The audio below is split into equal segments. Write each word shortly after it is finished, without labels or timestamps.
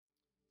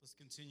Let's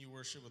continue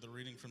worship with a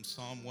reading from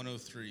Psalm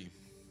 103.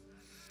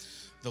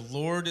 The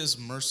Lord is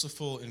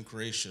merciful and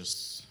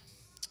gracious,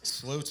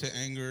 slow to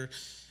anger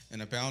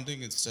and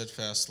abounding in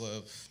steadfast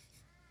love.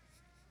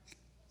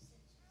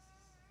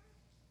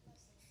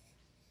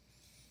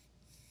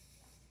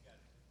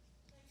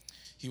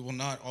 He will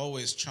not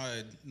always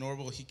chide, nor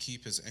will he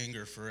keep his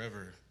anger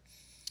forever.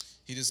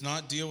 He does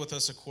not deal with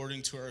us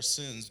according to our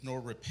sins, nor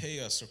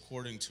repay us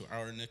according to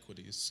our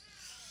iniquities.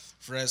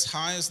 For as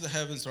high as the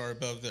heavens are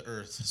above the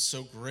earth,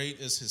 so great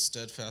is his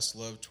steadfast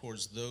love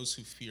towards those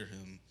who fear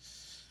him.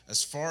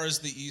 As far as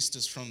the east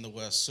is from the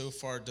west, so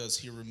far does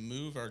he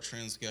remove our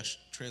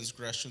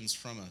transgressions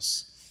from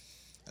us.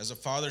 As a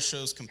father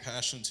shows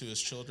compassion to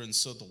his children,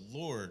 so the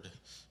Lord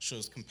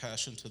shows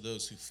compassion to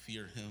those who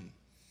fear him.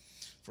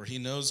 For he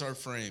knows our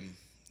frame.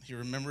 He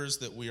remembers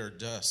that we are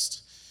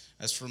dust.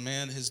 As for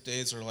man, his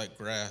days are like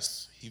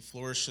grass. He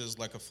flourishes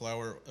like a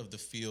flower of the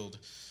field.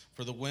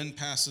 For the wind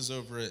passes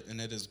over it,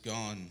 and it is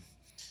gone,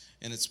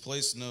 and its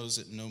place knows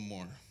it no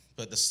more.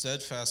 But the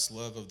steadfast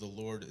love of the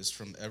Lord is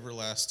from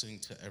everlasting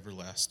to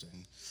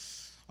everlasting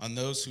on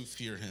those who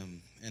fear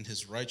him, and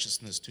his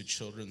righteousness to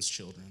children's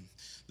children.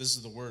 This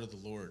is the word of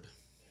the Lord.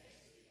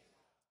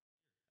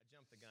 I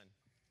jumped the gun.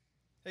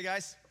 Hey,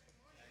 guys.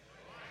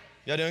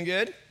 Y'all doing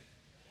good?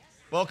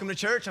 Welcome to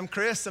church. I'm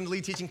Chris. I'm the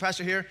lead teaching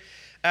pastor here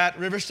at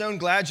Riverstone.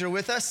 Glad you're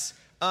with us.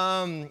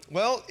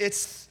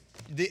 It's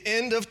the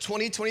end of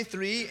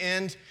 2023,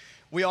 and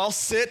we all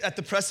sit at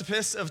the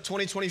precipice of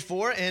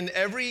 2024, and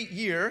every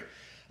year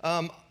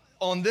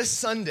on this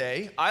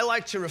Sunday, I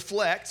like to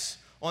reflect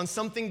on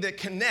something that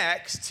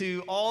connects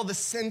to all the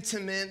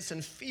sentiments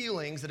and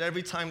feelings that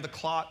every time the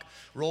clock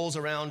rolls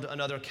around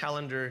another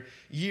calendar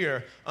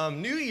year.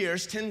 New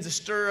Year's tends to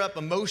stir up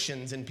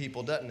emotions in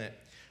people, doesn't it?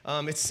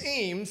 It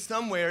seems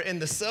somewhere in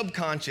the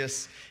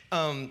subconscious,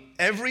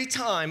 every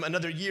time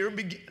another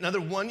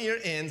 1 year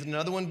ends,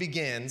 another one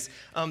begins,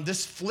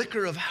 this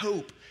flicker of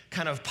hope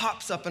kind of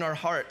pops up in our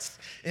hearts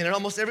and in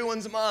almost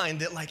everyone's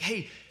mind that like,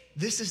 hey,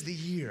 this is the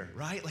year,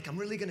 right? Like I'm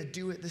really gonna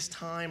do it this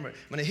time, or I'm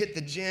gonna hit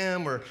the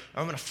gym, or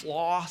I'm gonna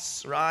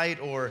floss, right?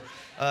 Or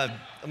I'm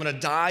gonna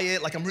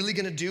diet, like I'm really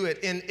gonna do it.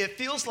 And it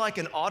feels like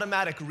an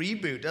automatic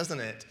reboot, doesn't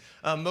it?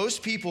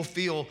 Most people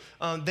feel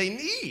they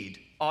need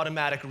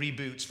automatic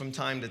reboots from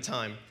time to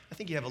time. I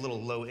think you have a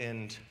little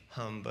low-end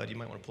hum, bud. You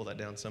might want to pull that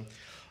down some.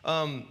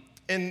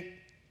 And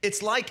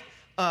it's like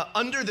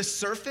under the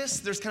surface,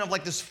 there's kind of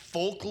like this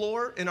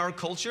folklore in our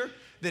culture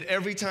that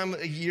every time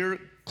a year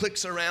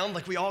clicks around,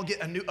 like we all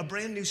get a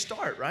brand new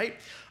start, right?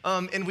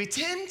 And we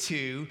tend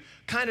to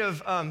kind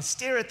of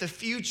stare at the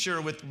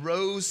future with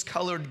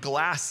rose-colored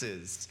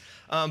glasses.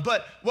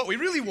 But what we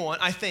really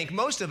want, I think,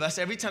 most of us,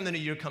 every time the new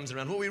year comes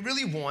around, what we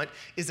really want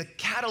is a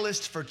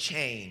catalyst for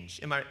change.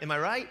 Am I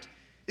right?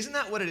 Isn't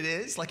that what it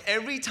is? Like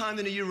every time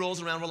the new year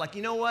rolls around, we're like,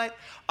 you know what?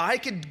 I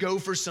could go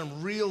for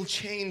some real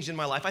change in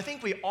my life. I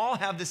think we all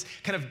have this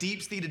kind of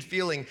deep-seated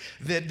feeling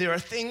that there are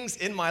things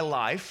in my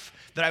life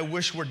that I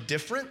wish were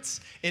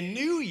different. And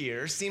New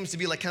Year seems to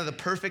be like kind of the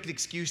perfect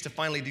excuse to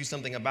finally do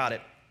something about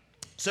it.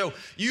 So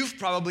you've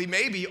probably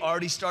maybe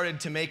already started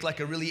to make like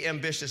a really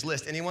ambitious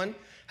list. Anyone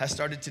has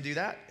started to do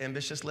that?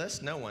 Ambitious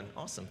list? No one.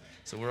 Awesome.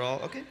 So we're all,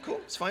 okay, cool,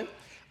 it's fine.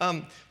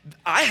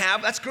 I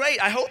have, that's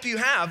great. I hope you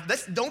have.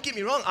 Don't get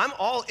me wrong, I'm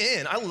all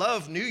in. I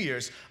love New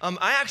Year's.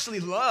 I actually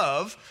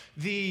love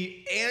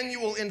the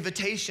annual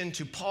invitation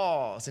to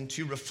pause and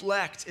to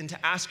reflect and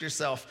to ask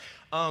yourself,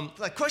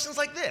 like questions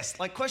like this,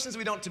 like questions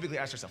we don't typically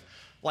ask ourselves,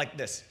 like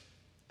this.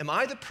 Am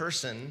I the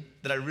person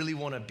that I really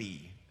want to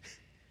be?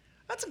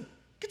 That's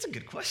a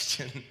good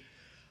question.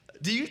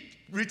 Do you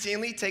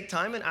routinely take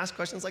time and ask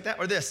questions like that?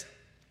 Or this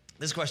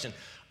question.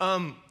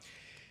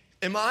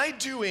 Am I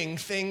doing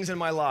things in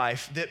my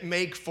life that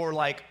make for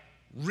like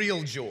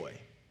real joy?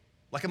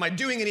 Like, am I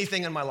doing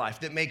anything in my life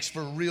that makes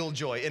for real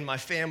joy in my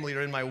family or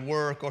in my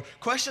work? Or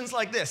questions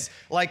like this,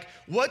 like,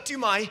 what do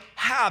my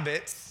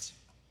habits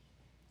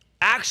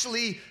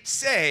actually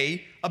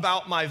say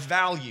about my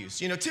values?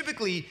 You know,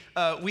 typically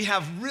we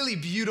have really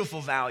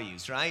beautiful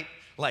values, right?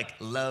 Like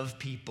love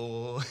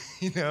people,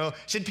 you know.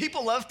 Should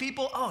people love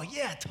people? Oh,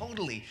 yeah,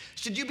 totally.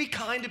 Should you be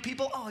kind to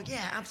people? Oh,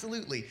 yeah,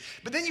 absolutely.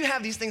 But then you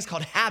have these things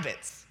called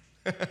habits,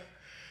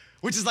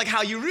 which is like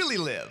how you really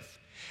live.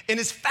 And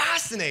it's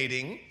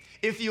fascinating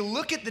if you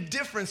look at the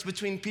difference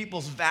between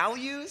people's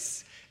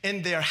values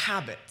and their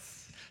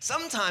habits.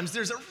 Sometimes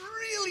there's a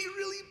really,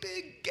 really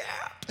big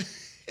gap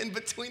in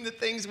between the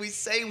things we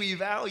say we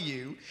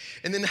value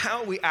and then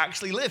how we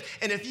actually live.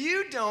 And if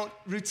you don't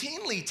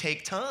routinely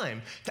take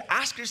time to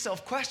ask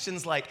yourself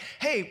questions like,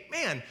 hey,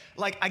 man,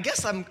 like, I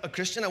guess I'm a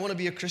Christian, I want to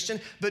be a Christian,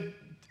 but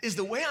is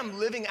the way I'm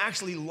living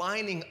actually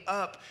lining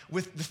up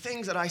with the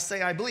things that I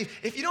say I believe?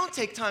 If you don't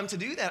take time to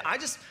do that, I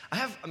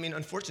have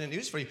unfortunate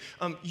news for you.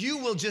 You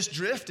will just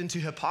drift into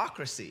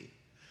hypocrisy.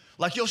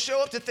 Like you'll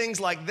show up to things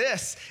like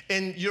this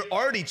and you're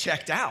already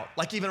checked out.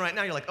 Like even right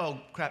now, you're like, oh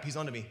crap, he's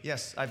onto me.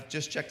 Yes, I've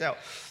just checked out.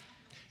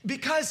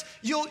 Because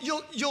you'll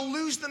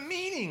lose the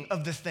meaning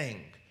of the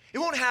thing. It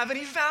won't have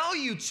any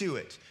value to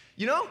it.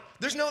 You know,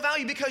 there's no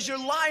value because your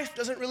life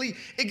doesn't really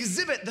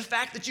exhibit the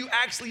fact that you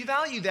actually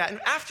value that. And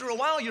after a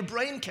while, your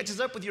brain catches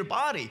up with your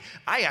body.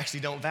 I actually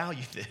don't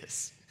value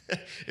this,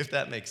 if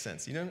that makes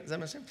sense. You know, does that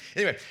make sense?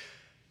 Anyway,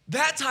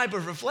 that type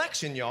of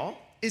reflection, y'all,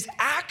 is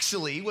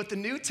actually what the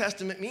New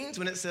Testament means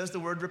when it says the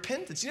word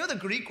repentance. You know, the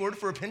Greek word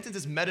for repentance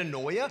is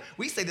metanoia.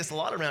 We say this a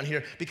lot around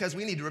here because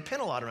we need to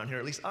repent a lot around here,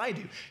 at least I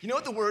do. You know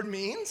what the word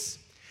means?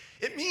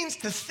 It means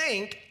to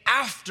think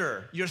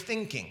after you're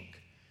thinking.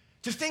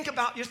 To think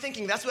about your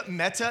thinking, that's what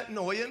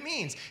metanoia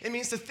means. It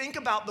means to think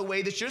about the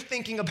way that you're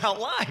thinking about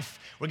life.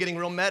 We're getting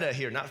real meta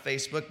here, not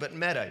Facebook, but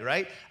meta,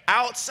 right?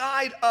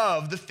 Outside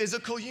of the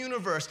physical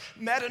universe.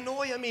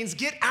 Metanoia means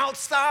get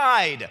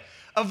outside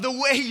of the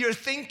way you're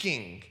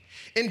thinking.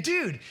 And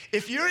dude,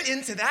 if you're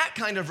into that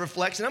kind of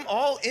reflection, I'm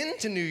all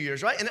into New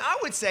Year's, right? And I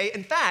would say,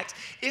 in fact,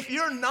 if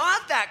you're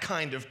not that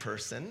kind of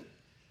person,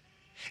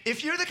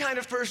 if you're the kind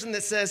of person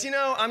that says, you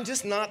know, I'm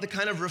just not the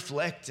kind of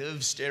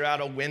reflective, stare out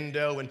a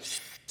window and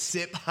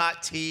sip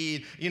hot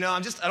tea, you know, I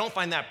don't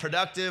find that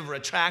productive or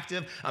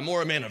attractive. I'm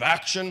more a man of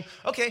action.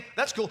 Okay,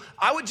 that's cool.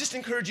 I would just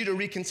encourage you to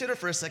reconsider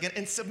for a second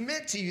and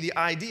submit to you the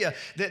idea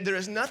that there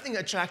is nothing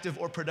attractive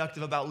or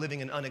productive about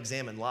living an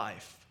unexamined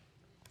life.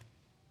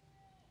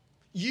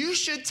 You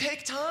should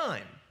take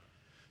time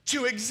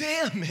to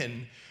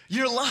examine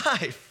your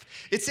life.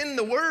 It's in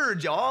the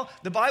Word, y'all.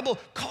 The Bible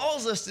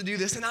calls us to do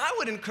this, and I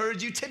would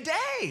encourage you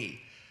today.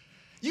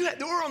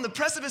 We're on the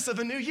precipice of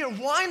a new year.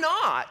 Why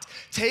not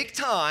take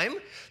time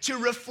to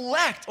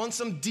reflect on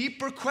some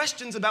deeper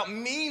questions about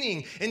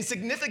meaning and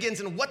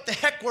significance and what the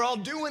heck we're all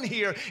doing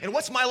here and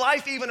what's my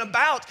life even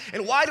about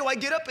and why do I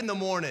get up in the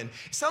morning?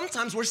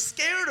 Sometimes we're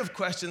scared of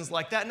questions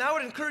like that, and I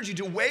would encourage you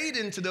to wade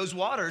into those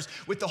waters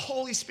with the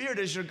Holy Spirit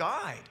as your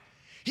guide.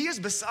 He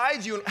is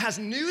beside you and has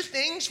new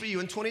things for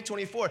you in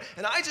 2024.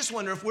 And I just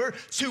wonder if we're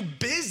too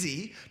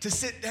busy to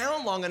sit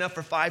down long enough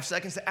for 5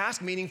 seconds to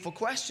ask meaningful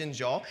questions,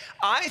 y'all.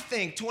 I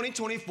think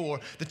 2024,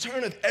 the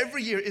turn of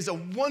every year, is a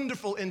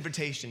wonderful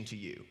invitation to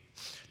you.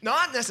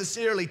 Not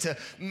necessarily to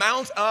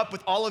mount up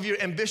with all of your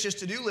ambitious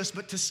to-do lists,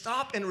 but to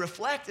stop and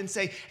reflect and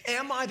say,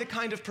 am I the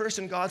kind of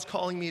person God's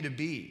calling me to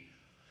be?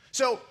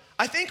 So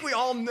I think we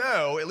all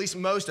know, at least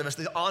most of us,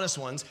 the honest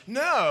ones,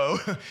 know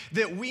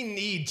that we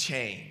need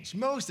change.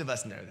 Most of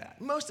us know that.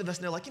 Most of us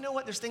know, like, you know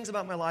what, there's things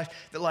about my life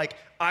that, like,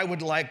 I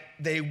would like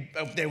they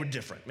were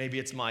different. Maybe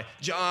it's my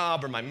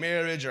job or my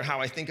marriage or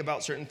how I think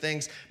about certain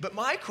things. But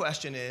my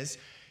question is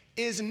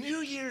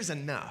New Year's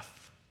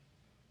enough?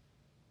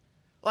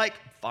 Like,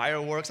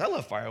 fireworks, I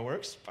love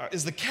fireworks.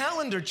 Is the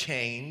calendar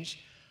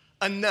change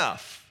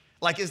enough?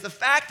 Like, is the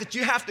fact that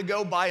you have to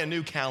go buy a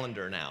new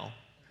calendar now,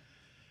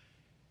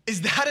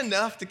 is that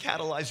enough to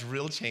catalyze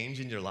real change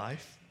in your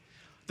life?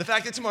 The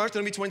fact that tomorrow's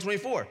gonna be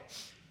 2024.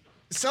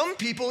 Some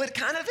people, it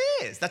kind of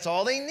is. That's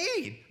all they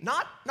need.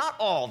 Not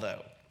all,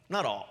 though.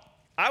 Not all.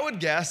 I would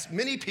guess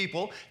many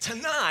people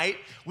tonight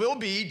will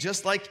be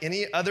just like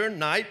any other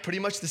night, pretty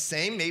much the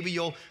same. Maybe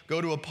you'll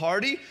go to a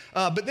party,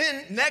 but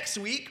then next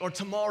week or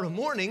tomorrow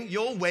morning,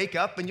 you'll wake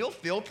up and you'll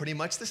feel pretty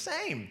much the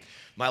same.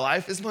 My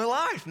life is my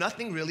life.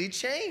 Nothing really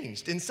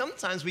changed. And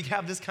sometimes we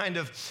have this kind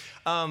of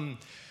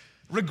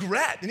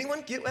regret.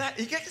 Anyone get that?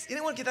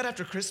 Anyone get that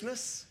after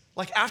Christmas?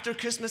 Like after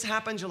Christmas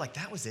happens, you're like,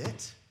 that was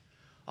it?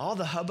 All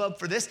the hubbub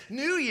for this?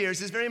 New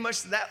Year's is very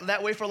much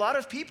that way for a lot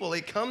of people.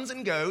 It comes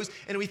and goes,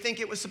 and we think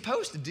it was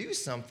supposed to do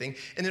something,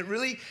 and it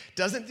really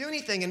doesn't do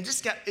anything. And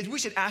we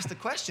should ask the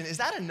question, is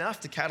that enough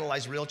to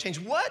catalyze real change?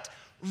 What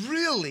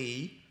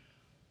really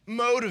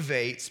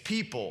motivates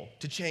people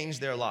to change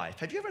their life?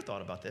 Have you ever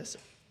thought about this?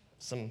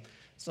 Some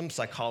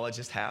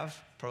psychologists have,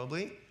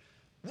 probably.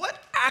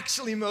 What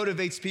actually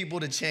motivates people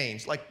to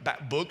change? Like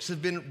books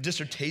have been,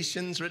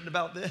 dissertations written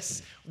about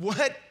this.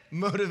 What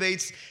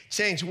motivates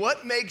change?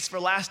 What makes for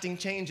lasting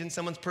change in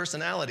someone's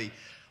personality?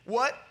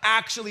 What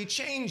actually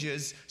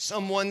changes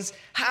someone's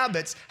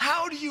habits?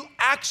 How do you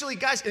actually,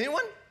 guys,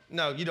 anyone?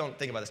 No, you don't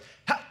think about this.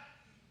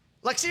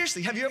 Like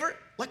seriously, have you ever,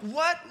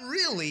 what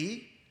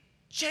really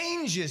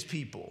changes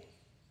people?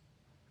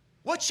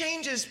 What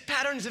changes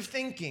patterns of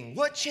thinking?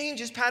 What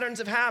changes patterns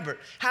of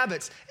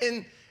habits?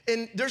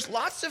 And there's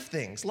lots of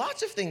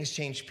things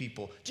change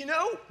people. Do you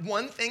know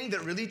one thing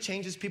that really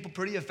changes people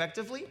pretty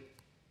effectively?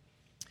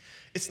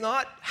 It's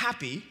not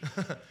happy.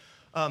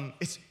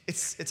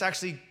 It's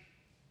actually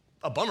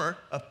a bummer.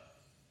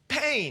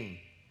 Pain.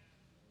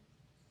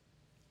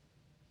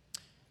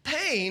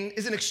 Pain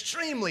is an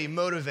extremely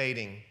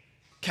motivating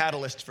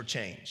catalyst for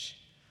change.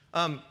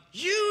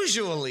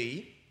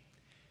 Usually,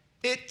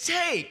 it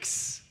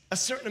takes a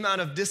certain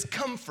amount of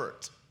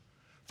discomfort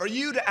for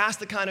you to ask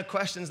the kind of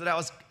questions that I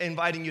was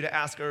inviting you to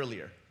ask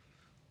earlier.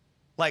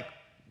 Like,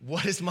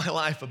 what is my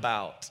life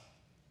about?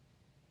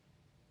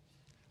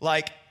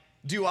 Like,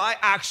 do I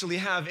actually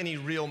have any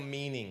real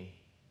meaning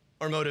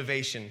or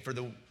motivation for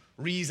the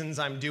reasons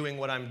I'm doing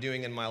what I'm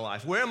doing in my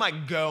life? Where am I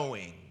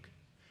going?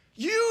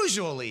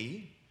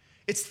 Usually,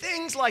 it's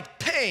things like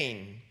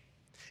pain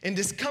and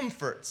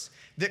discomforts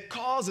that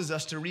causes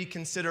us to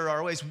reconsider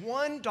our ways.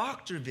 One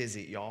doctor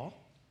visit, y'all,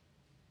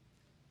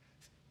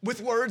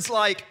 with words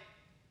like,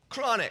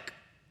 chronic,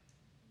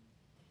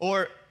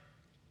 or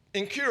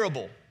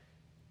incurable,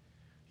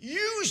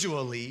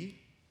 usually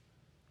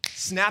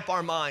snap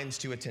our minds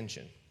to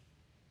attention.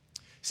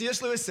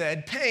 C.S. Lewis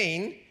said,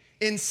 pain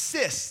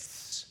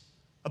insists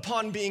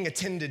upon being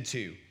attended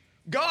to.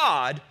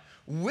 God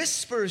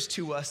whispers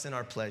to us in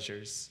our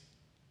pleasures.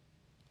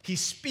 He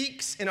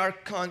speaks in our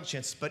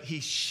conscience, but he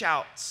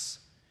shouts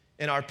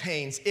in our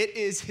pains. It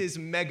is his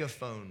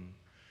megaphone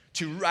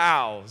to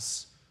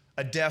rouse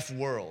a deaf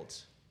world.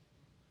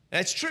 And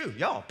it's true,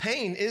 y'all.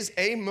 Pain is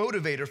a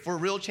motivator for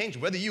real change,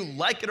 whether you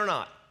like it or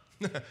not.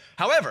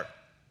 However,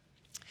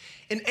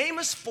 in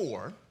Amos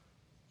 4,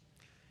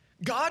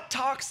 God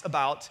talks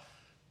about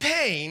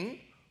pain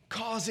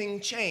causing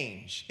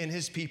change in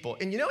his people.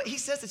 And you know what he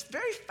says? It's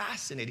very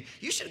fascinating.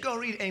 You should go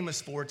read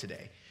Amos 4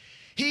 today.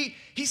 He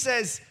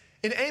says,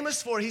 in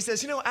Amos 4, he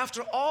says,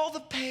 after all the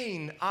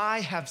pain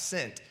I have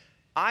sent.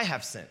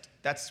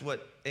 That's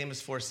what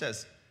Amos 4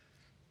 says.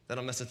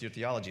 That'll mess with your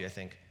theology, I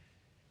think.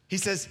 He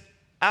says,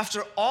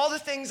 after all the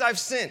things I've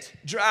sent,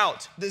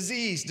 drought,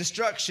 disease,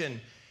 destruction,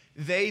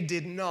 they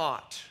did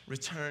not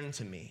return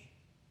to me.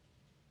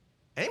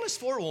 Amos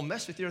 4 will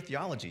mess with your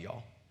theology,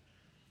 y'all.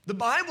 The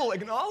Bible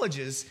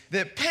acknowledges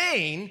that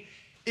pain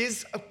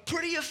is a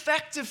pretty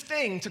effective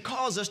thing to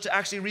cause us to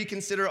actually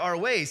reconsider our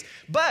ways.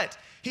 But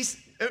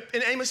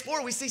in Amos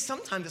 4, we see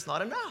sometimes it's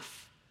not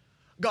enough.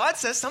 God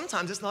says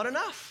sometimes it's not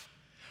enough.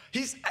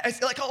 It's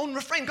like our own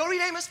refrain. Go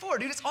read Amos 4,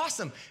 dude, it's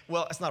awesome.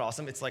 Well, it's not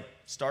awesome. It's like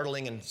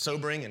startling and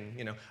sobering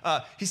and,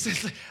 he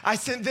says, I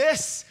sent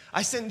this,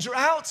 I sent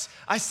droughts,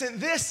 I sent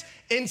this,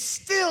 and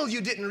still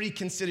you didn't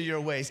reconsider your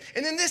ways.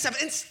 And then this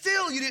happened, and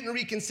still you didn't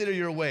reconsider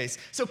your ways.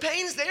 So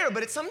pain's there,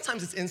 but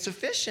sometimes it's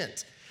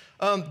insufficient.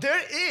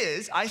 There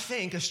is, I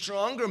think, a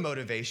stronger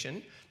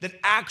motivation that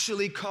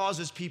actually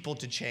causes people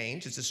to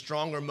change. It's a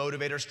stronger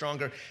motivator,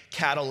 stronger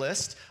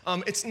catalyst.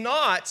 It's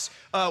not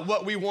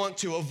what we want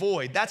to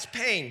avoid. That's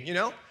pain,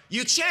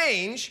 You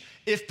change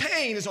if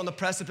pain is on the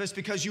precipice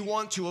because you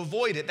want to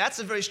avoid it. That's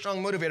a very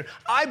strong motivator.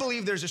 I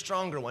believe there's a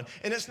stronger one,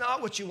 and it's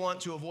not what you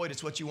want to avoid,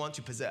 it's what you want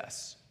to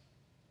possess.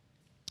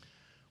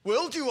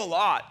 We'll do a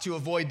lot to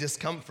avoid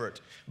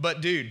discomfort,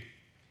 but dude,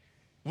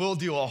 we'll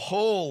do a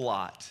whole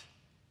lot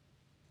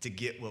to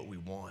get what we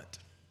want.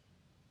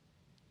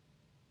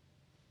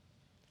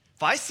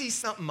 If I see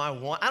something I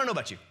want, I don't know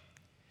about you.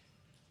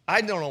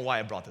 I don't know why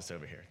I brought this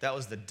over here. That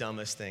was the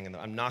dumbest thing, and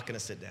I'm not going to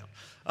sit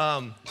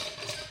down.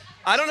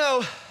 I don't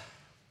know.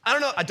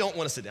 I don't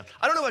want to sit down.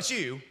 I don't know about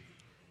you.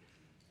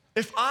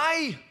 If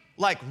I,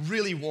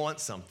 really want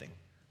something,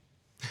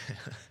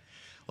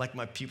 like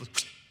my people,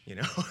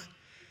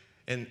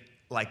 and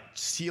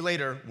see you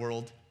later,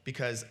 world,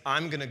 because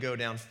I'm going to go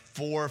down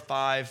 4,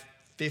 5,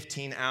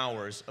 15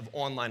 hours of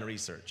online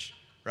research,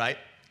 right?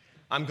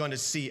 I'm going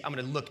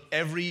to look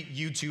every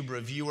YouTube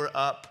reviewer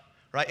up,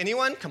 right?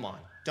 Anyone? Come on.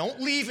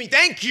 Don't leave me.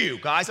 Thank you,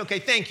 guys. Okay,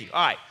 thank you.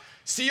 All right.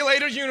 See you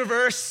later,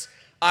 universe.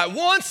 I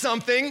want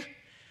something.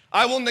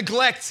 I will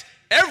neglect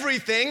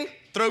everything,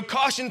 throw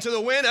caution to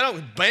the wind. I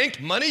don't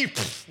bank, money,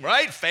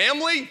 right?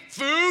 Family,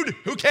 food,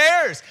 who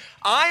cares?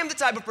 I am the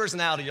type of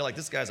personality, you're like,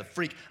 this guy's a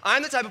freak.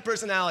 I'm the type of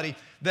personality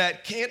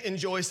that can't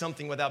enjoy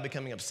something without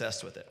becoming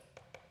obsessed with it.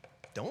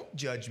 Don't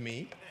judge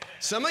me.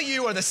 Some of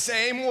you are the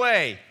same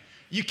way.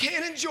 You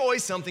can't enjoy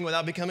something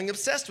without becoming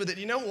obsessed with it.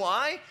 You know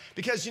why?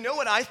 Because you know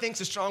what I think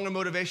is a stronger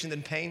motivation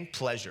than pain?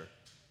 Pleasure.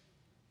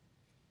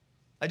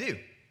 I do.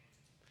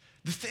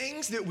 The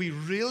things that we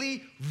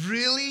really,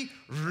 really,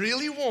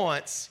 really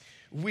want,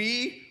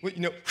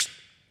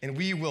 and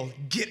we will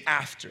get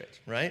after it,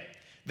 right?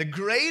 The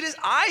greatest,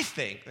 I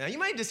think, now you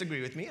might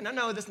disagree with me, and I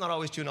know that's not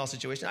always true in all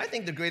situations. I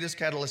think the greatest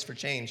catalyst for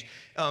change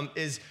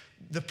is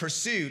the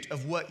pursuit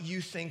of what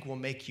you think will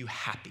make you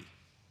happy.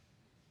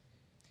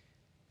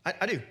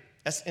 I do.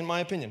 That's in my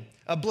opinion.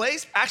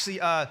 Blaise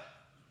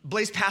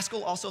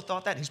Pascal also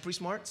thought that. He's pretty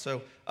smart.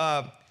 So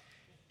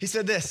he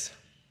said this: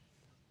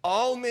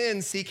 all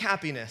men seek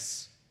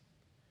happiness.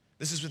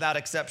 This is without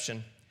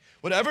exception.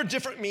 Whatever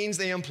different means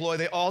they employ,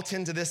 they all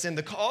tend to this end.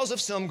 The cause of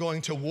some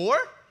going to war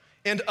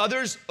and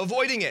others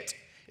avoiding it.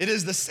 It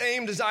is the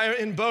same desire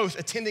in both,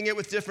 attending it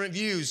with different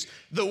views.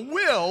 The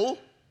will,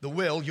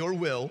 your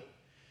will,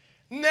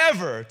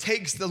 never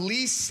takes the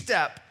least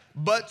step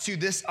but to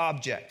this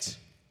object.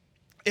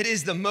 It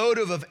is the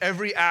motive of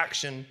every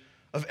action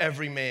of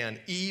every man,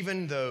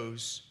 even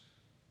those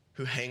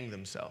who hang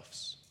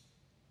themselves.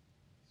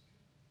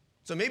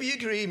 So maybe you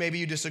agree, maybe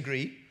you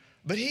disagree,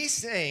 but he's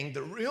saying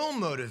the real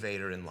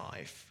motivator in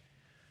life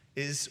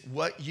is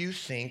what you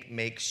think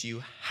makes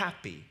you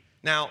happy.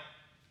 Now,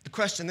 the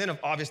question of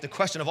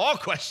all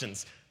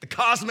questions, the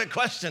cosmic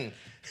question,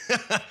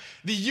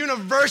 the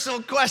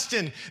universal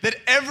question that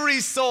every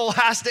soul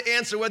has to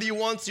answer whether you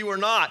want to or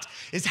not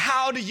is,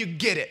 how do you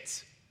get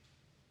it?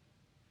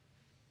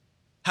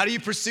 How do you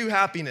pursue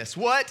happiness?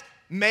 What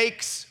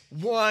makes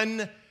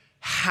one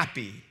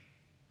happy?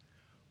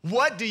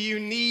 What do you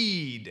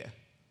need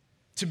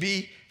to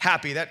be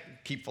happy?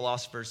 That keep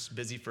philosophers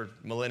busy for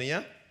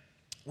millennia,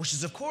 which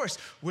is, of course,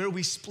 where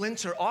we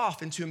splinter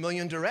off into a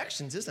million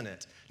directions, isn't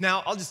it?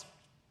 Now, I'll just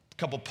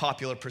couple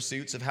popular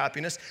pursuits of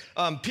happiness.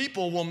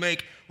 People will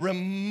make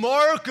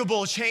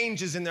remarkable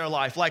changes in their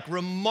life, like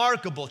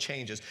remarkable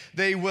changes.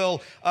 They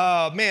will,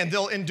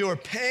 they'll endure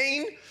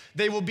pain.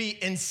 They will be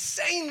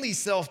insanely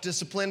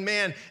self-disciplined.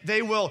 Man,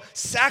 they will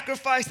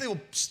sacrifice. They will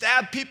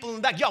stab people in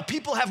the back. Y'all,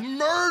 people have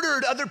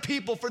murdered other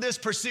people for this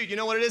pursuit. You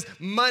know what it is?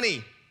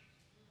 Money.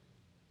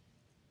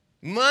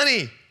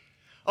 Money.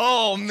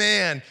 Oh,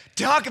 man.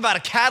 Talk about a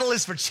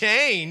catalyst for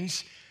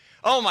change.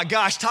 Oh, my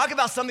gosh. Talk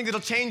about something that'll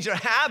change your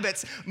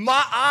habits.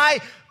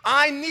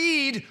 I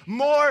need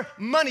more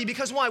money.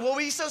 Because why? Well,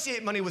 we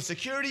associate money with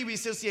security. We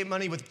associate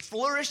money with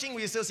flourishing.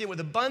 We associate with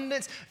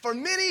abundance. For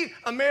many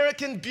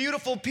American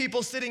beautiful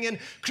people sitting in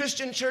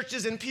Christian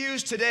churches and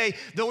pews today,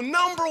 the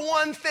number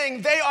one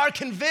thing they are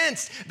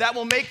convinced that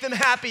will make them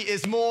happy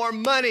is more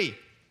money.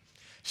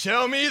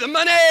 Show me the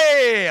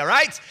money, all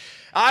right?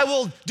 I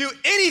will do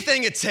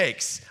anything it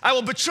takes. I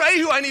will betray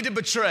who I need to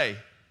betray.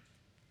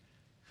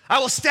 I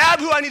will stab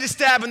who I need to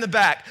stab in the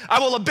back. I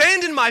will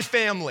abandon my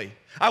family.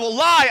 I will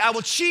lie, I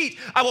will cheat,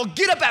 I will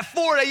get up at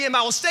 4 a.m.,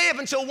 I will stay up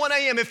until 1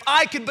 a.m. if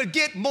I could but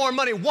get more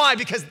money. Why?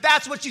 Because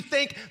that's what you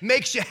think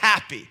makes you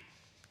happy.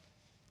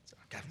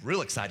 I got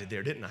real excited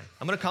there, didn't I?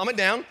 I'm gonna calm it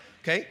down,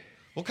 okay?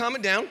 We'll calm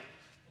it down.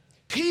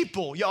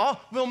 People, y'all,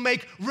 will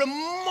make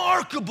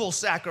remarkable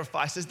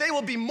sacrifices. They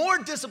will be more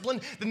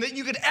disciplined than that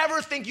you could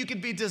ever think you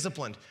could be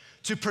disciplined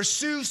to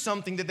pursue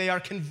something that they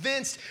are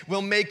convinced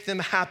will make them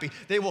happy.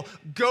 They'll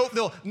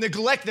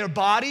neglect their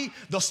body,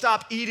 they'll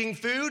stop eating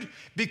food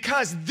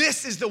because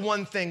this is the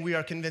one thing we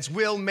are convinced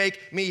will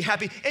make me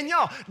happy. And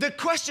y'all, the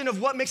question of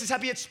what makes us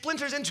happy, it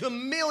splinters into a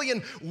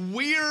million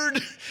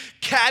weird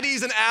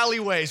caddies and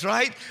alleyways,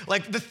 right?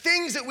 Like the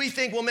things that we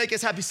think will make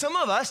us happy. Some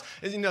of us,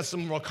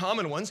 some more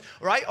common ones,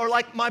 right, are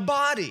like my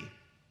body.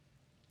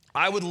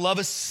 I would love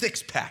a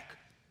six-pack.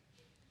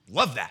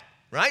 Love that,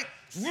 right?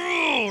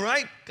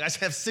 Right? Guys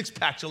have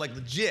six-packs are like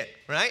legit,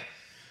 right?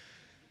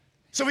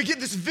 So we get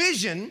this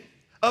vision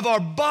of our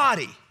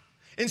body.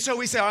 And so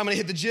we say, all right, I'm gonna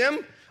hit the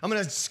gym. I'm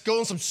gonna go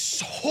on some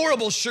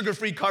horrible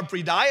sugar-free,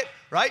 carb-free diet,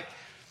 right?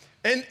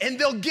 And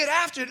they'll get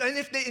after it.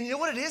 And you know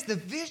what it is?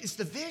 It's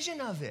the vision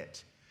of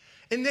it.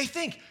 And they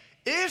think,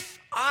 if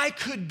I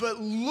could but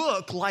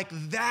look like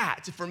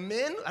that. For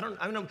men, I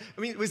don't know. I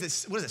mean, what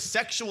is it,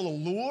 sexual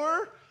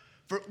allure?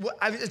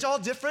 It's all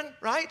different,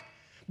 right?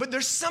 But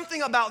there's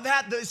something about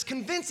that is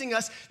convincing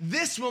us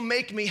this will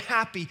make me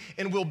happy,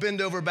 and we'll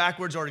bend over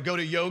backwards or go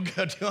to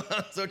yoga, do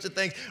all sorts of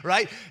things,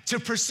 right? To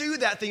pursue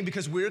that thing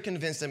because we're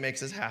convinced it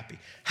makes us happy.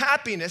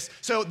 Happiness,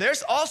 so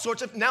there's all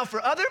sorts of, now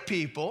for other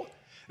people,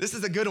 this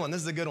is a good one,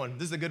 this is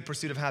a good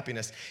pursuit of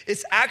happiness.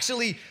 It's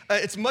actually,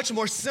 it's much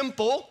more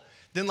simple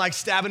than like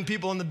stabbing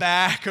people in the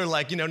back or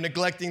like,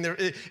 neglecting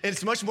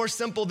it's much more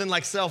simple than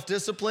like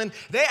self-discipline.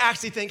 They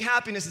actually think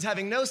happiness is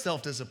having no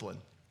self-discipline.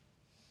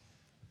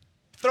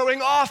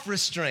 Throwing off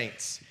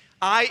restraints.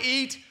 I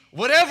eat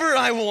whatever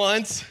I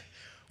want,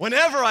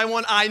 whenever I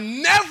want. I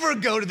never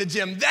go to the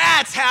gym.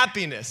 That's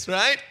happiness,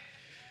 right?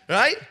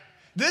 Right?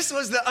 This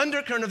was the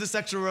undercurrent of the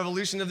sexual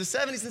revolution of the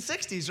 70s and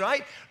 60s,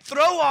 right?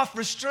 Throw off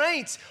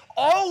restraints,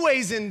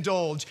 always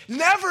indulge,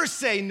 never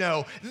say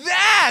no.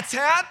 That's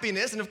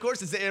happiness. And of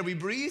course, it's the air we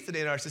breathe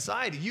today in our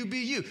society. You be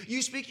you.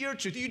 You speak your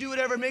truth. You do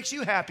whatever makes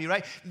you happy,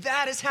 right?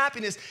 That is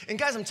happiness. And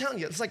guys, I'm telling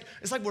you, it's like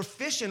we're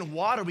fish in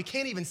water. We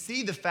can't even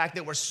see the fact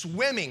that we're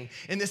swimming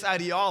in this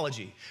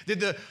ideology.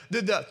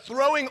 The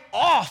throwing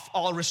off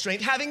all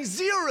restraint, having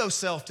zero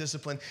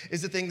self-discipline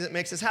is the thing that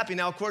makes us happy.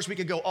 Now, of course, we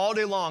could go all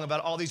day long about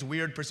all these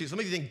weird pursuits. Some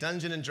of you think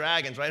Dungeons and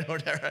Dragons, right? Or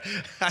whatever.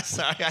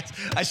 Sorry,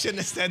 I shouldn't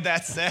have said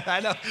that. I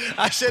know.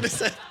 I should have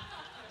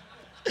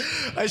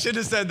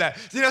said that.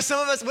 Some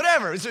of us,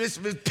 whatever. It's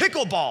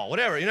pickleball,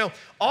 whatever.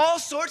 All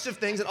sorts of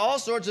things and all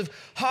sorts of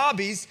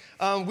hobbies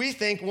we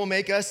think will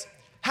make us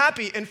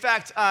happy. In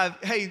fact,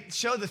 hey,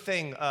 show the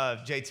thing,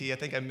 JT. I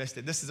think I missed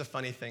it. This is a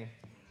funny thing.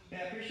 Yeah,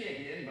 I appreciate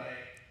the invite,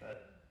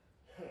 but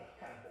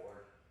kind of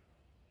bored.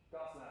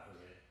 Golf's not for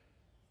me.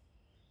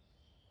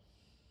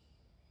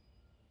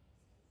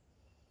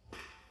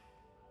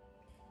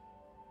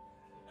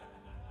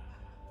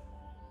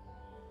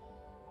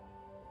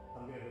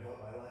 I'm going to devote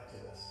my life to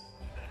this.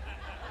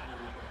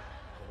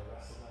 For the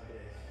rest of my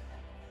days,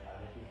 I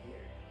will be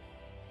here,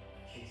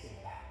 chasing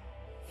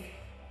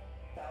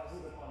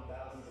thousands upon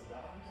thousands of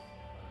dollars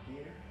on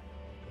gear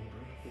and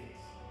green fees.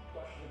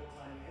 Questionable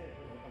time ahead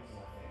when it comes to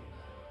my family.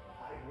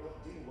 I will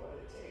do what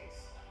it takes.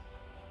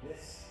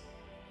 This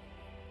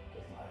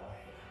is my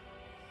life now.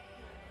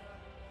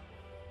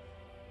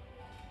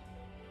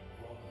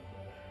 Welcome,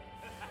 brother.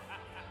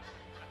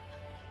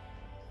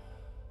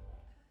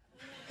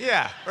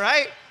 Yeah,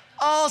 right?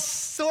 All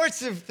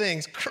sorts of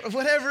things,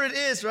 whatever it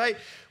is, right?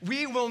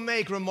 We will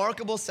make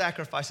remarkable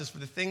sacrifices for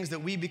the things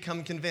that we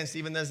become convinced,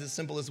 even as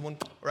simple as one,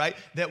 right?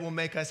 That will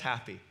make us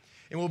happy.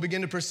 And we'll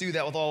begin to pursue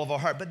that with all of our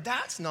heart. But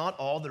that's not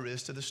all there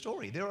is to the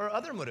story. There are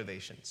other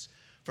motivations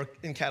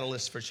and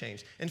catalysts for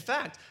change. In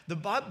fact, the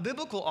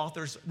biblical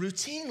authors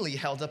routinely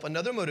held up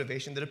another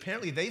motivation that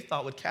apparently they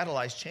thought would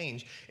catalyze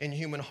change in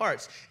human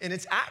hearts. And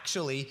it's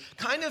actually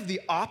kind of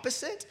the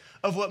opposite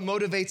of what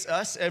motivates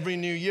us every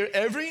new year.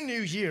 Every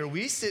new year,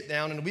 we sit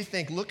down and we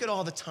think, look at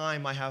all the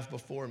time I have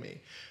before me.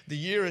 The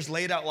year is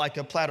laid out like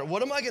a platter.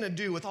 What am I going to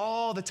do with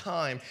all the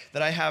time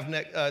that I have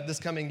this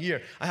coming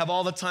year? I have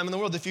all the time in the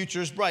world. The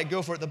future is bright.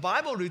 Go for it. The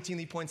Bible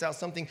routinely points out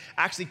something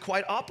actually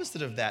quite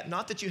opposite of that.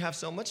 Not that you have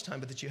so much time,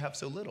 but that you have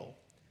so little.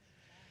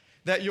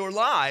 That your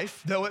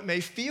life, though it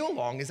may feel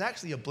long, is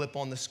actually a blip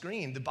on the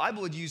screen. The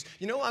Bible would use,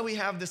 you know why we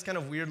have this kind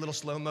of weird little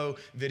slow-mo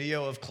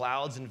video of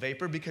clouds and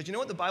vapor? Because you know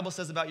what the Bible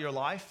says about your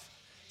life?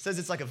 It says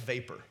it's like a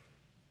vapor.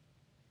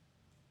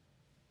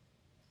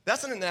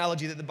 That's an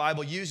analogy that the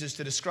Bible uses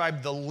to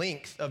describe the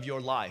length of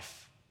your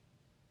life.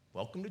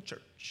 Welcome to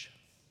church.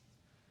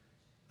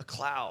 A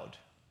cloud,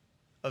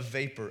 a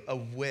vapor, a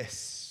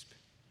wisp.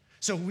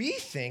 So we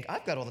think,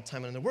 I've got all the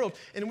time in the world,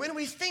 and when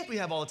we think we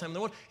have all the time in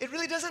the world, it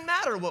really doesn't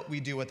matter what we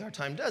do with our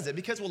time, does it?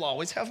 Because we'll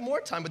always have more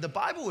time. But the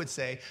Bible would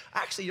say,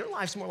 actually, your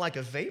life's more like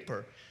a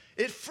vapor.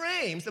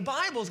 The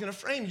Bible is going to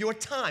frame your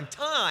time,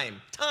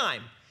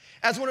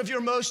 as one of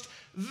your most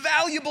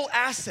valuable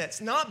assets,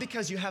 not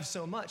because you have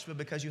so much, but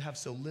because you have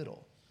so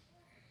little.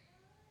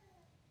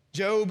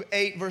 Job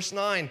 8, verse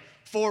 9,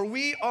 for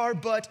we are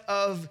but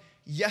of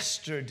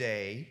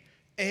yesterday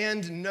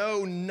and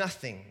know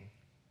nothing.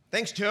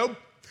 Thanks, Job.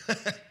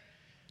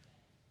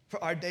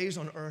 For our days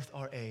on earth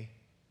are a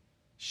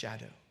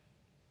shadow.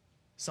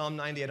 Psalm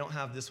 90, I don't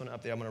have this one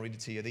up there. I'm going to read it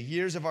to you. The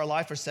years of our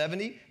life are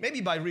 70,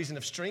 maybe by reason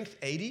of strength,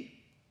 80.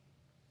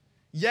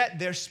 Yet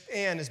their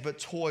span is but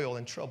toil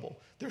and trouble.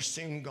 They're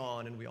soon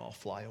gone and we all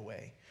fly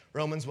away.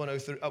 Psalm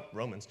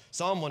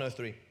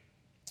 103.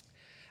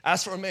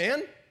 As for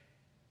man,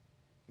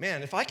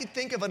 if I could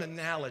think of an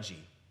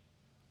analogy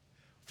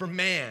for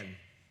man,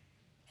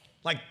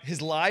 like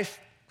his life,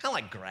 kind of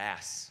like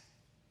grass.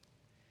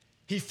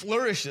 He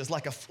flourishes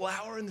like a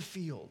flower in the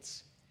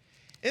fields.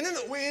 And then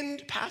the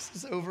wind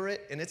passes over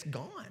it and it's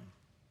gone.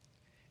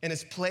 And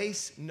its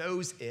place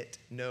knows it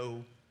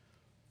no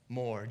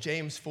more.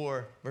 James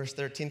 4, verse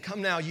 13.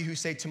 Come now, you who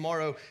say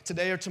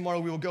today or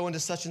tomorrow we will go into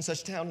such and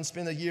such town and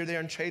spend a year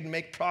there and trade and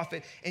make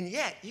profit. And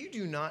yet you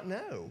do not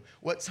know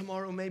what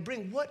tomorrow may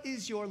bring. What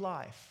is your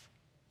life?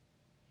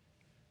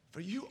 For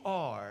you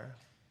are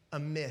a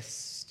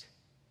mist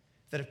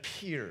that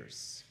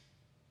appears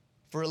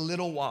for a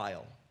little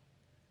while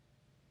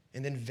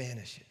and then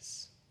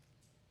vanishes.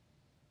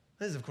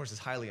 This, of course, is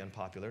highly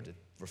unpopular to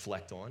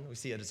reflect on. We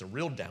see it as a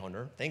real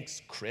downer. Thanks,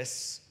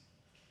 Chris,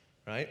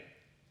 right?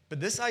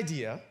 But this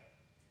idea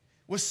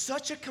was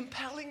such a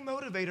compelling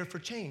motivator for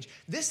change.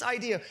 This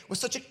idea was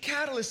such a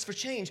catalyst for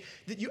change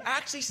that you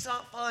actually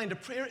find a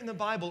prayer in the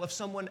Bible of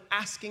someone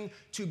asking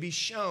to be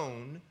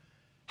shown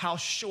how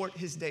short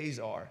his days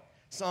are.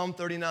 Psalm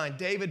 39,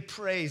 David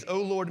prays, O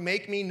Lord,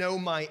 make me know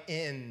my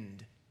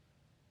end.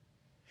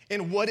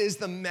 And what is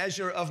the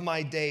measure of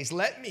my days?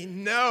 Let me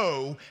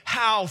know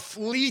how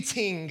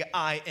fleeting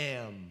I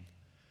am.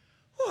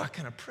 What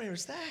kind of prayer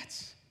is that?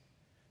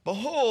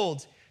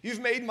 Behold, you've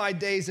made my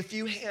days a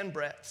few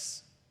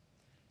handbreadths,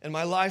 and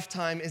my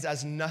lifetime is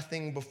as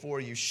nothing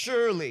before you.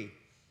 Surely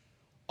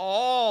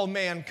all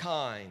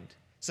mankind,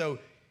 so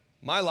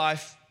my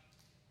life,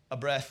 a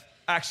breath,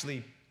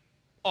 actually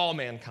all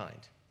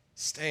mankind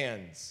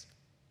stands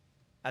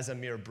as a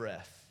mere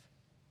breath.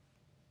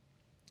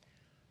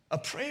 A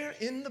prayer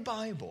in the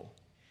Bible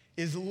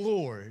is,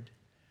 Lord,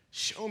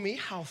 show me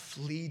how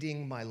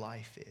fleeting my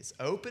life is.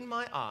 Open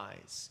my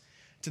eyes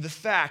to the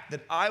fact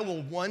that I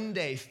will one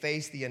day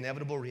face the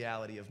inevitable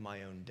reality of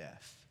my own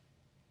death.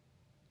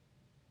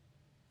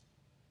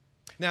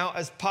 Now,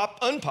 as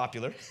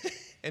unpopular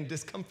and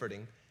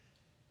discomforting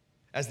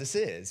as this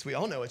is, we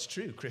all know it's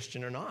true,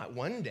 Christian or not.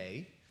 One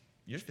day,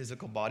 your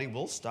physical body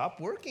will stop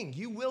working.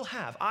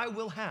 I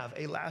will have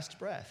a last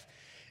breath.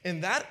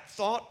 And that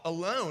thought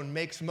alone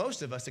makes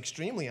most of us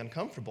extremely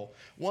uncomfortable.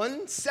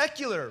 One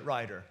secular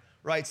writer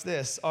writes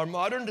this: our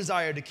modern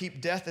desire to keep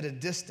death at a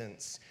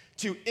distance,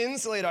 to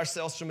insulate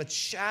ourselves from its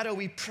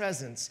shadowy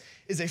presence,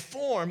 is a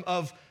form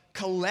of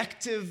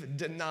collective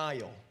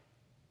denial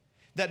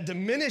that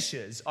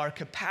diminishes our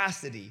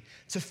capacity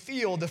to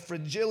feel the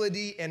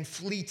fragility and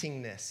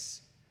fleetingness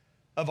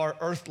of our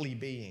earthly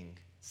being.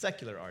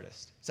 Secular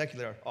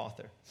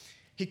author.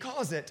 He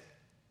calls it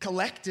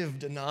collective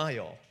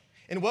denial.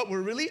 And what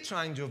we're really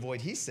trying to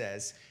avoid, he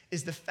says,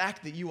 is the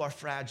fact that you are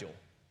fragile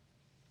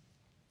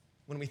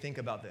when we think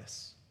about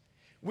this.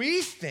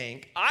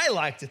 I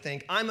like to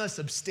think I'm a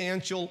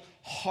substantial,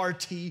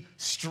 hearty,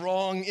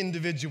 strong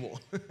individual,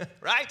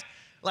 right?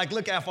 Like,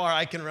 look how far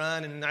I can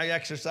run, and I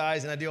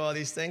exercise, and I do all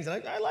these things,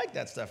 and I like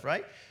that stuff,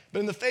 right? But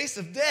in the face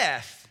of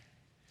death,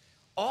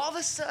 all of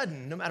a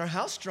sudden, no matter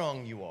how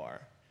strong you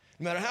are,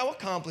 no matter how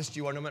accomplished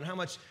you are, no matter how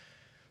much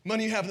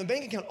money you have in the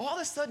bank account, all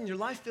of a sudden your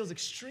life feels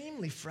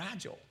extremely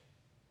fragile,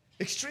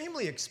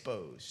 extremely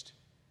exposed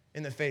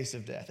in the face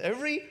of death.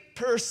 Every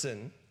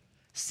person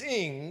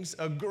sings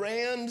a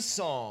grand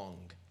song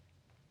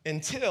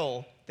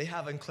until they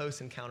have a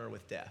close encounter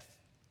with death.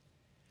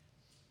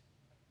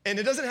 And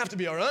it doesn't have to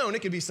be our own,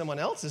 it could be someone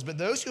else's, but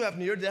those who have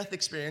near-death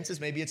experiences,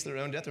 maybe it's their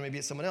own death or maybe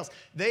it's someone else,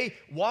 they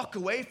walk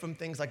away from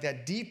things like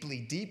that deeply,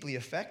 deeply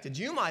affected.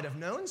 You might have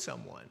known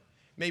someone,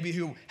 maybe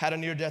who had a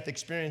near-death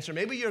experience, or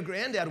maybe your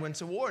granddad went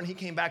to war and he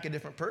came back a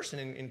different person,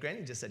 and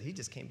Granny just said he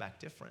just came back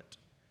different.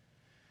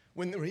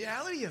 When the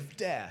reality of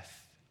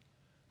death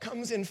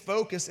comes in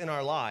focus in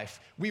our life,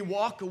 we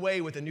walk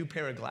away with a new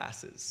pair of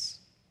glasses.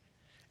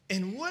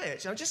 In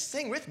which, now just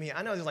sing with me.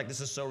 I know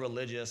this is so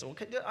religious.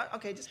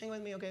 Okay, just hang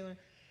with me, okay?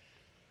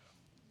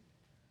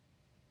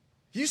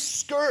 You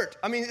skirt,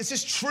 it's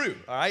just true,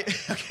 all right?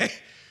 Okay?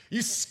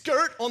 You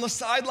skirt on the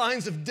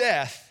sidelines of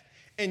death,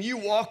 and you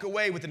walk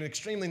away with an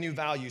extremely new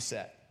value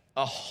set.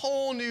 A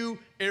whole new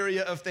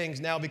area of things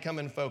now become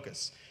in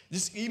focus.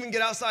 Just even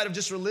get outside of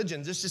just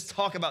religion. Just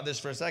talk about this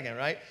for a second,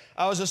 right?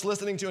 I was just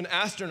listening to an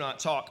astronaut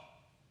talk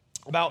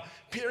about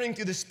peering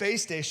through the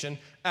space station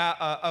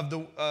of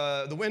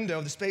the window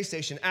of the space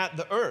station at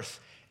the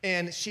Earth.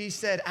 And she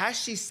said, as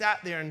she sat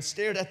there and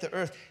stared at the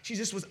Earth, she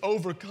just was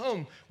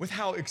overcome with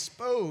how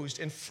exposed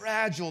and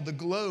fragile the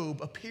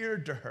globe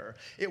appeared to her.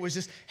 It was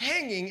just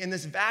hanging in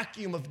this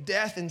vacuum of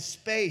death and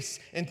space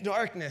and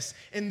darkness.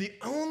 And the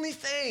only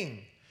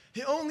thing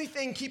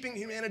keeping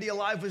humanity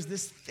alive was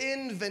this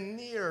thin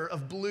veneer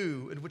of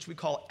blue, which we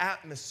call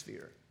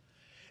atmosphere.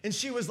 And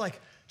she was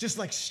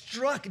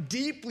struck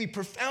deeply,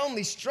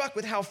 profoundly struck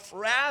with how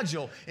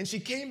fragile. And she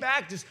came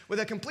back just with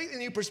a completely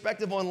new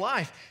perspective on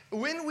life.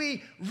 When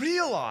we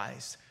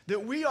realize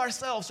that we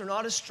ourselves are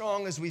not as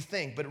strong as we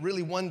think, but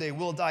really one day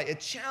we'll die, it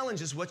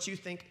challenges what you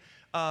think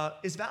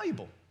is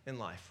valuable in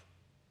life.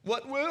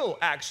 What will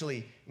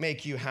actually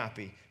make you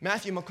happy?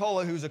 Matthew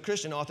McCullough, who's a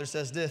Christian author,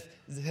 says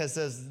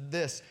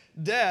this: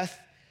 death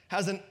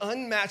has an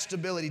unmatched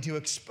ability to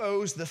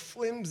expose the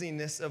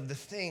flimsiness of the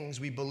things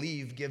we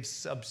believe give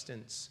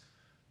substance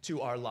to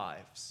our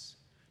lives.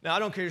 Now, I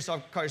don't care if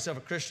you call yourself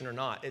a Christian or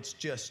not. It's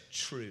just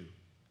true.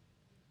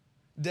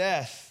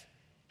 Death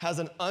has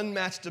an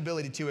unmatched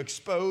ability to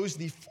expose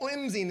the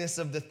flimsiness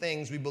of the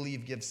things we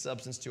believe give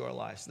substance to our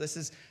lives. This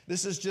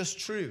is just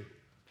true.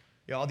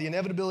 Y'all, the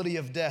inevitability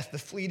of death, the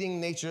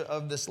fleeting nature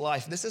of this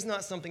life, this is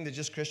not something that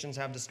just Christians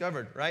have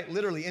discovered, right?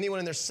 Literally, anyone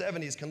in their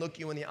 70s can look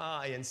you in the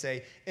eye and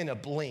say, in a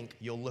blink,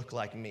 you'll look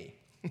like me.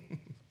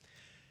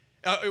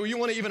 You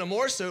want even a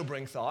more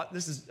sobering thought?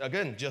 This is,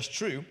 again, just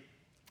true.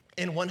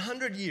 In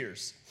 100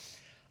 years,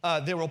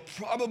 there will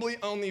probably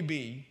only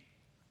be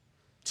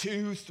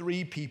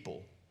 2-3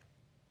 people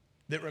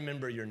that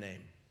remember your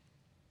name.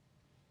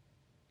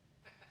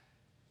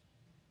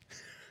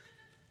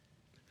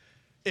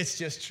 It's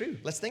just true.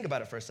 Let's think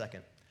about it for a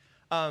second.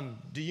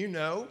 Do you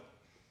know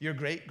your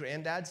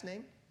great-granddad's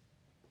name?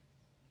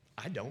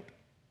 I don't.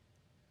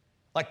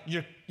 Like,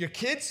 your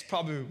kids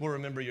probably will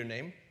remember your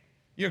name.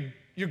 Your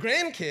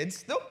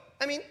grandkids,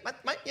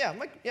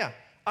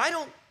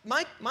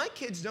 my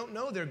kids don't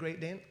know their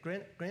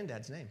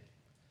great-granddad's name,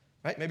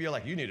 right? Maybe you're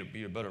like, you need to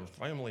be a better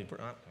family.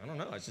 I don't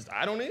know. It's just,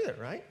 I don't either,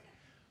 right?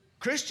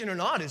 Christian or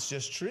not, it's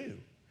just true.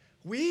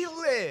 We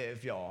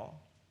live, y'all,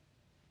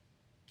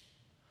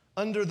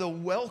 under the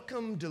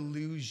welcome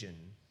delusion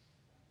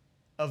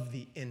of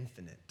the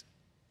infinite.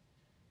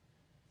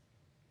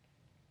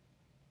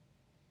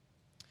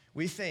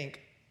 We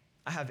think,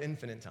 I have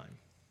infinite time.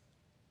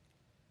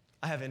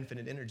 I have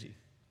infinite energy.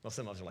 Well,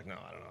 some of us are like, no,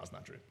 I don't know, that's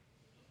not true,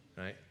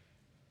 right?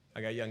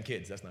 I got young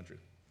kids, that's not true,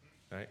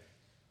 right?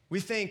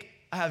 We think,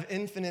 I have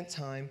infinite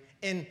time,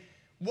 and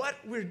what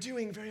we're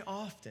doing very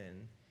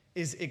often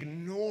is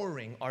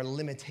ignoring our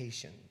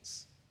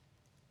limitations.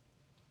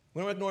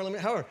 We don't ignore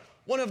limitations. However,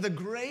 one of the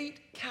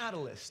great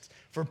catalysts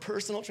for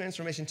personal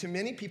transformation to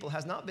many people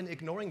has not been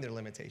ignoring their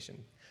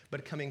limitation,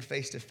 but coming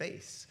face to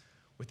face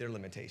with their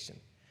limitation.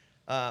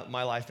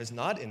 My life is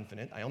not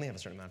infinite. I only have a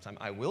certain amount of time.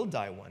 I will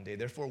die one day.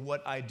 Therefore,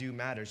 what I do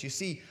matters. You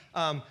see,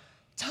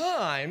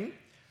 time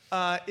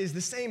is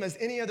the same as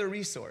any other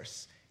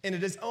resource, and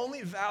it is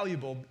only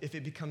valuable if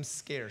it becomes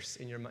scarce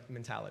in your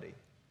mentality.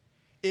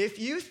 If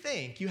you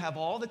think you have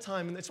all the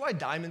time, and that's why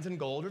diamonds and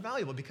gold are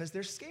valuable, because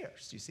they're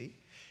scarce, you see.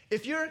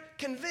 If you're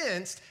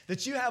convinced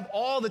that you have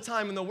all the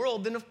time in the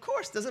world, then of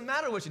course it doesn't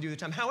matter what you do with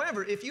the time.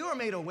 However, if you are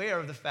made aware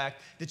of the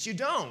fact that you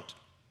don't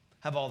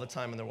have all the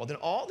time in the world, then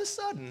all of a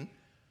sudden,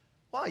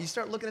 wow, you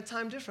start looking at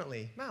time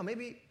differently. Wow,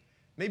 maybe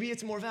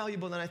it's more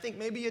valuable than I think.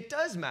 Maybe it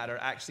does matter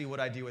actually what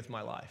I do with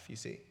my life, you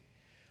see.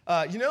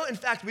 In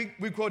fact,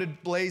 we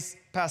quoted Blaise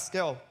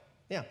Pascal.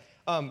 Yeah.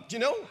 Do you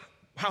know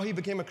how he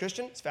became a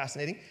Christian? It's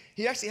fascinating.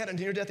 He actually had a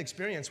near-death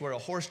experience where a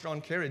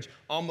horse-drawn carriage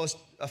almost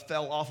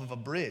fell off of a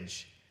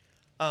bridge.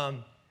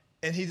 And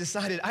he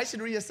decided, I should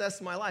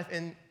reassess my life,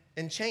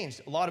 and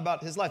changed a lot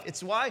about his life.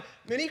 It's why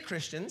many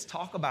Christians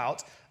talk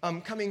about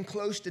coming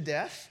close to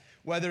death,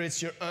 whether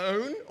it's your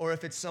own or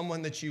if it's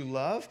someone that you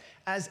love,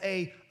 as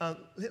a,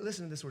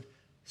 listen to this word,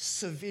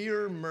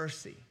 severe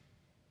mercy.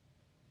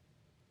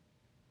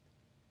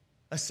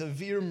 A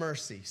severe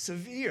mercy.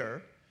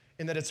 Severe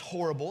in that it's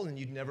horrible and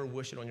you'd never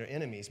wish it on your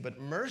enemies, but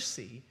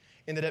mercy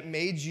in that it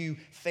made you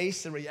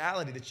face a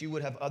reality that you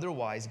would have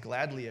otherwise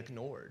gladly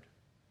ignored.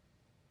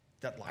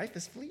 That life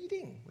is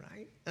fleeting,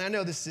 right? And I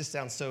know this just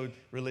sounds so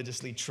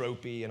religiously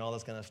tropey and all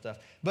this kind of stuff,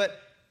 but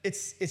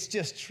it's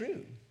just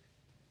true.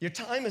 Your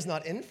time is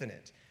not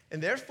infinite.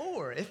 And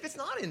therefore, if it's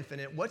not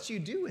infinite, what you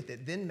do with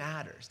it then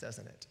matters,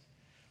 doesn't it?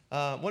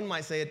 One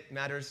might say it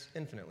matters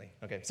infinitely.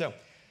 Okay, so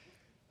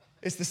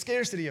it's the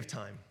scarcity of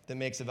time that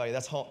makes it value.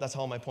 That's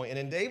all my point. And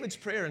in David's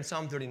prayer in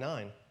Psalm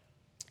 39,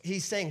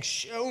 he's saying,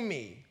 show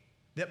me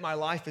that my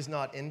life is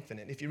not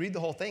infinite. If you read the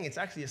whole thing, it's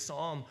actually a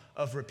psalm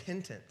of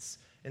repentance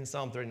in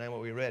Psalm 39,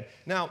 what we read.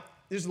 Now,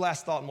 here's the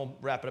last thought, and we'll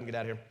wrap it up and get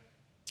out of here.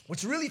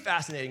 What's really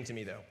fascinating to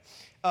me, though,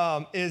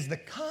 is the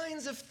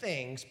kinds of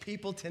things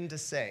people tend to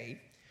say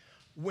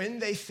when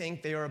they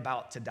think they are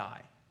about to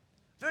die.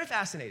 Very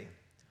fascinating.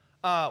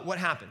 What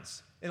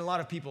happens in a lot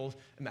of people's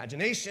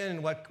imagination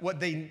and what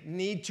they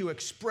need to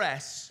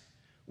express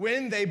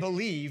when they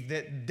believe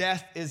that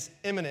death is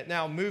imminent.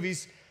 Now,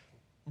 movies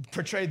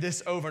portray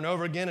this over and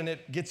over again, and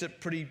it gets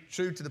it pretty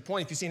true to the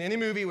point. If you've seen any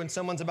movie when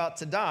someone's about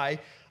to die,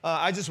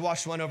 I just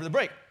watched one over the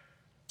break.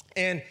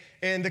 And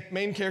the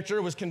main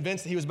character was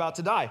convinced that he was about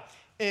to die.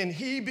 And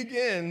he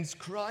begins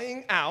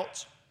crying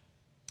out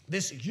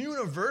this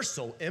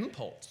universal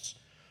impulse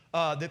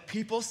that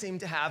people seem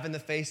to have in the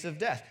face of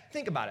death.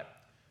 Think about it.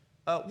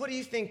 What do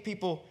you think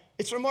people,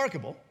 it's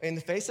remarkable, in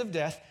the face of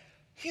death,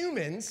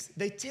 humans,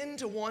 they tend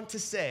to want to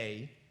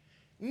say,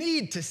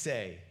 need to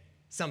say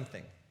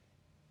something.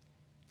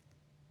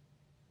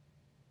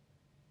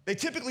 They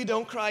typically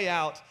don't cry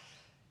out,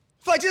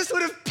 if I just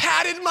would have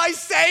padded my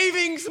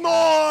savings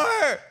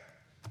more.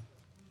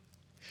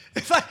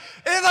 If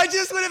I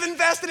just would have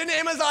invested in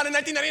Amazon in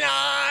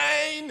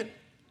 1999.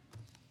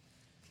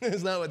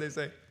 That's not what they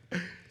say.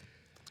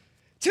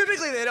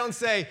 Typically, they don't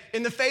say,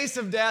 in the face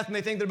of death, and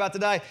they think they're about to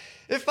die,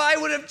 if I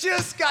would have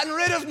just gotten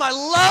rid of my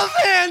love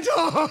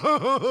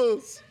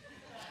handles.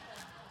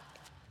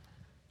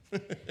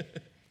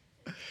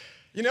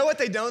 You know what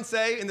they don't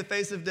say in the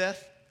face of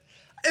death?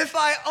 If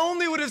I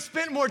only would have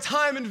spent more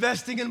time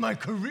investing in my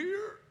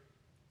career.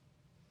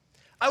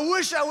 I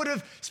wish I would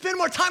have spent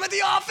more time at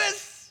the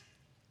office.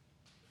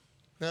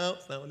 No,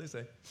 that's not what they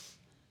say.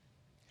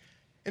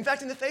 In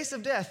fact, in the face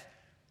of death,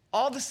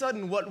 all of a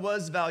sudden, what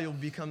was valuable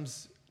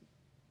becomes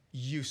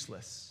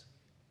useless.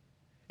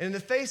 And in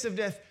the face of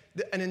death,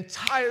 an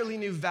entirely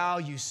new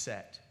value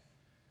set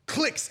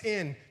clicks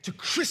in to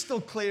crystal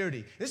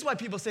clarity. This is why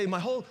people say, my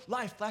whole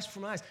life flashed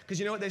before my eyes. Because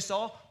you know what they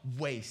saw?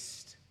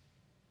 Waste.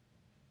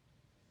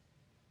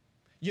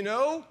 You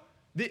know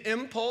the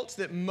impulse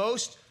that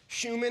most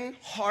human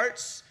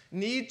hearts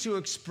need to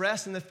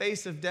express in the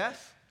face of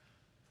death?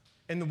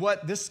 And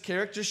what this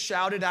character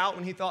shouted out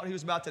when he thought he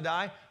was about to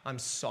die? I'm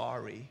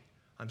sorry.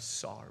 I'm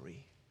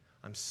sorry.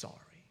 I'm sorry.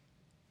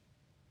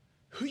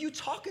 Who you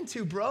talking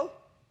to, bro?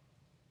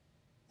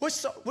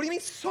 What do you mean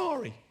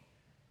sorry?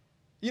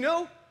 You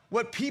know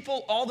what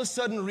people all of a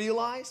sudden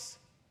realize?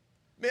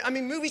 I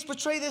mean, movies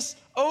portray this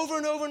over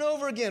and over and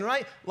over again,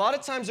 right? A lot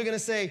of times they're going to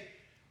say,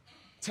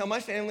 tell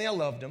my family I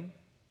loved them.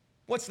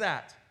 What's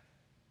that?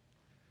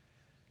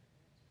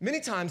 Many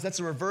times that's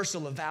a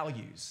reversal of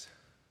values.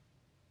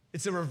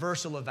 It's a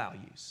reversal of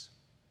values.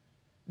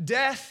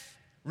 Death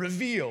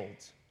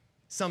revealed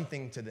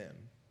something to them.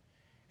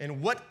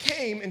 And what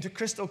came into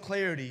crystal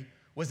clarity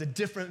was a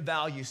different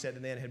value set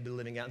than they had been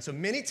living out. And so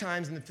many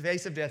times in the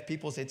face of death,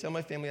 people say, tell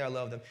my family I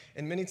love them.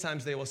 And many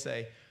times they will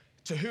say,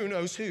 to who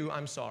knows who,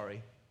 I'm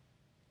sorry.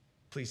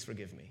 Please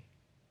forgive me.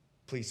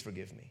 Please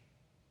forgive me.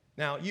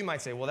 Now, you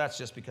might say, well, that's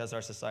just because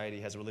our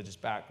society has a religious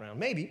background.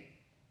 Maybe,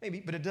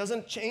 but it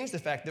doesn't change the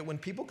fact that when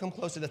people come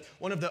close to death,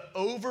 one of the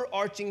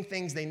overarching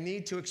things they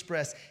need to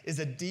express is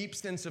a deep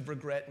sense of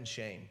regret and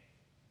shame.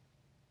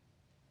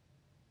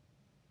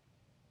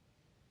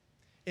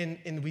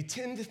 And we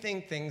tend to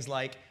think things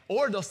like,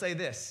 or they'll say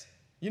this,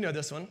 you know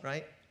this one,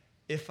 right?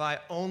 If I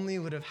only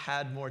would have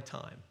had more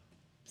time.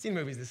 Seen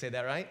movies that say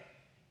that, right?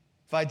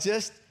 If I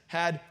just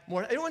had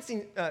more. Anyone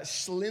seen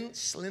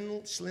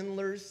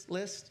Schindler's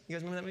List? You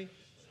guys remember that movie?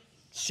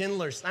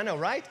 Schindler's, I know,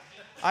 right?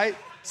 I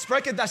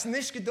spreche das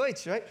nicht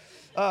Deutsch, right?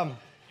 No,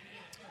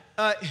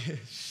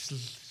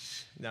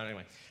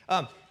 anyway.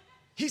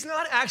 He's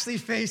not actually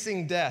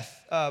facing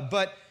death,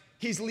 but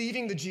he's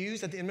leaving the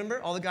Jews at the end. Remember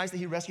all the guys that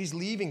he rescued? He's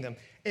leaving them.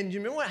 And you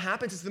remember what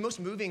happens? It's the most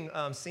moving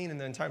scene in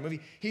the entire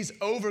movie. He's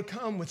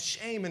overcome with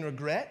shame and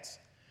regret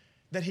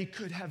that he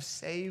could have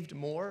saved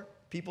more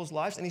people's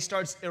lives. And he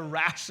starts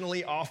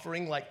irrationally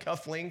offering like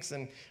cufflinks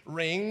and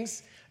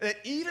rings. That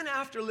even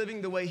after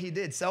living the way he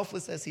did,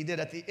 selfless as he did,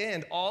 at the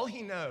end, all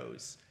he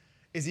knows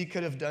is he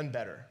could have done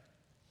better.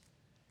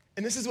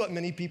 And this is what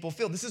many people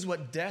feel. This is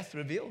what death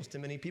reveals to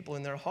many people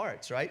in their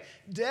hearts, right?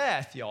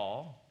 Death,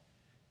 y'all,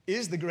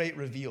 is the great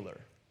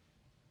revealer.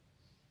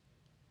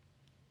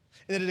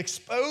 And that it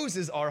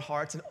exposes our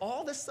hearts, and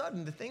all of a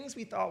sudden, the things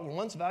we thought were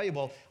once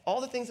valuable,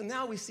 all the things that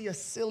now we see as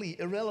silly,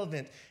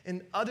 irrelevant,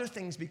 and other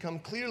things become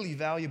clearly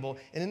valuable.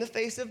 And in the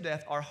face of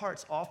death, our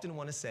hearts often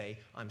want to say,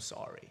 I'm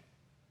sorry.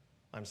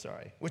 I'm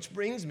sorry. Which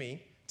brings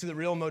me to the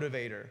real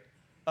motivator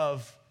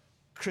of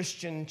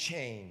Christian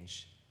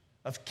change,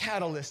 of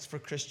catalyst for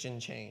Christian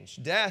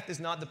change. Death is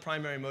not the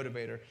primary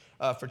motivator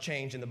for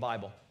change in the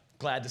Bible.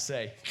 Glad to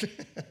say.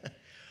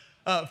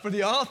 For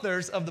the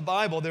authors of the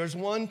Bible, there's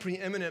one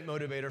preeminent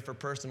motivator for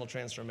personal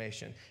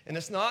transformation. And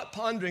it's not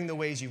pondering the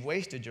ways you've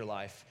wasted your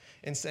life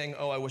and saying,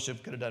 oh, I wish I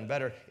could have done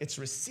better. It's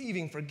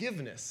receiving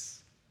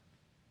forgiveness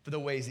for the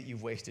ways that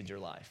you've wasted your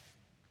life.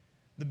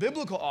 The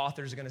biblical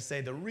authors are going to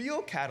say the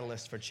real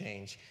catalyst for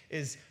change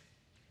is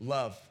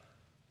love.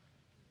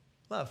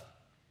 Love.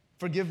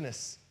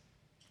 Forgiveness.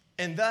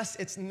 And thus,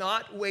 it's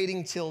not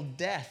waiting till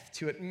death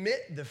to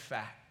admit the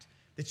fact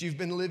that you've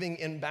been living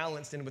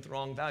imbalanced and with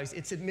wrong values.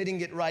 It's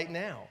admitting it right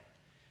now.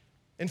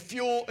 In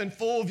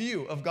full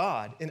view of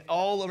God and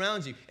all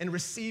around you and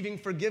receiving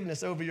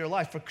forgiveness over your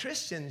life. For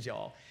Christians,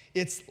 y'all,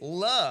 it's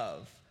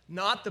love,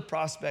 not the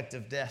prospect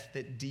of death,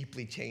 that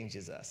deeply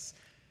changes us.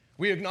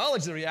 We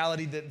acknowledge the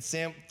reality that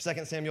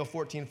 2 Samuel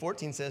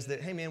 14:14 says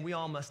that, hey man, we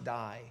all must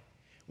die.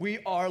 We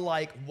are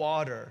like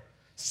water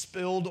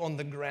spilled on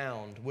the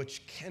ground,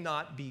 which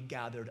cannot be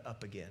gathered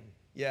up again.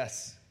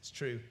 Yes, it's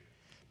true.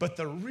 But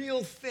the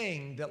real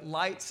thing that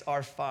lights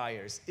our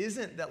fires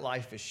isn't that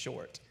life is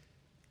short.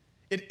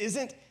 It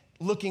isn't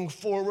looking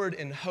forward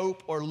in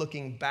hope or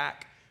looking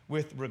back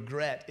with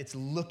regret. It's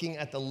looking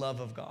at the love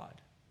of God.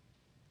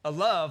 A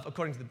love,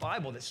 according to the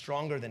Bible, that's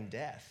stronger than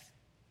death.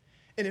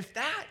 And if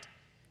that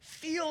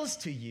feels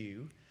to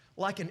you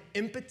like an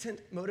impotent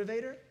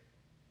motivator,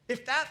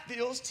 if that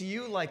feels to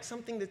you like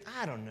something that,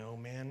 I don't know,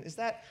 man,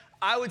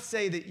 I would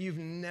say that you've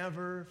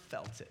never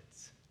felt it.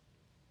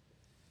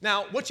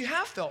 Now, what you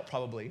have felt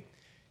probably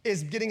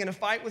is getting in a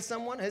fight with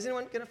someone. Has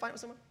anyone get in a fight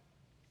with someone?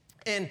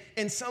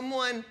 And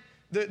someone,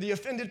 the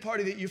offended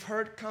party that you've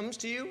hurt comes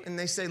to you and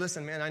they say,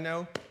 listen, man, I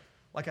know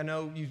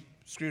you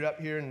screwed up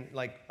here and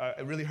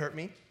it really hurt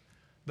me,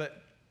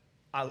 but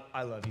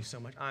I love you so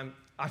much.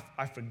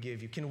 I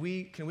forgive you. Can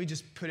we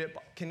just put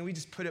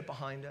it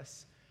behind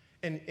us?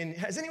 And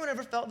has anyone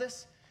ever felt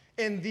this?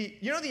 And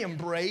the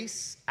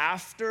embrace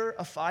after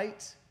a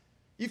fight,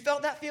 you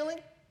felt that feeling?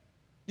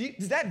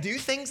 Does that do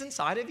things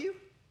inside of you?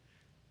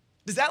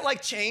 Does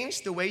that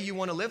change the way you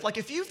want to live? Like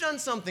if you've done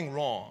something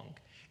wrong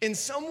and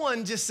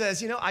someone just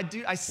says,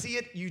 I see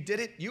it, you did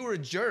it, you were a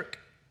jerk.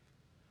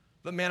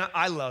 But man,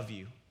 I love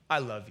you,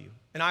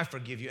 and I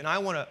forgive you, and I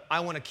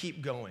want to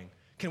keep going.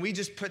 Can we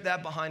just put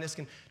that behind us?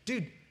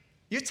 Dude,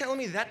 you're telling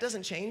me that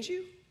doesn't change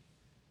you?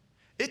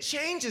 It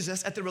changes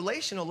us at the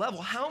relational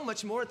level. How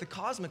much more at the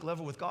cosmic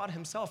level with God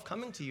himself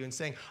coming to you and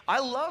saying, I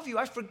love you,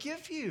 I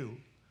forgive you.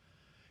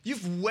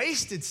 You've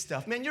wasted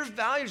stuff. Man, your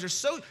values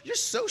you're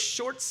so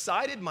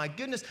short-sighted, my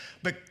goodness.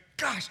 But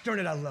gosh darn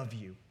it, I love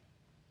you.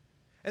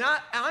 And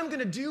I'm going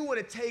to do what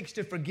it takes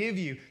to forgive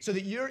you so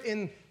that you're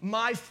in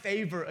my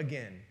favor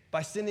again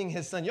by sending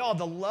his son. Y'all,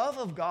 the love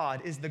of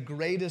God is the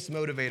greatest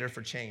motivator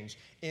for change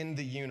in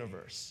the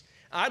universe.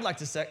 I would like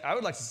to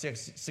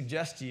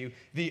suggest to you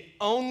the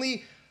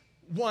only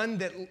one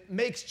that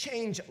makes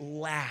change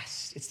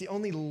last. It's the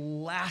only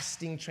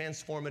lasting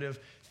transformative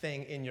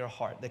thing in your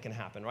heart that can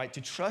happen, right? To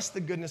trust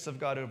the goodness of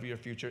God over your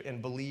future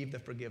and believe the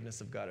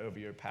forgiveness of God over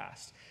your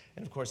past.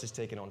 And of course, it's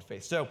taken on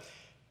faith. So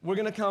we're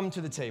going to come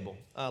to the table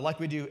like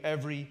we do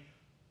every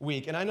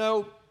week. And I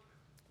know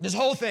this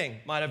whole thing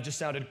might have just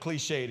sounded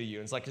cliche to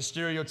you. It's like a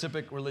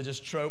stereotypic religious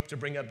trope to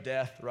bring up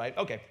death, right?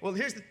 Okay, well,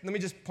 let me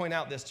just point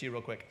out this to you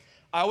real quick.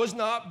 I was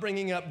not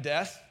bringing up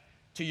death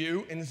to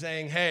you and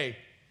saying, hey,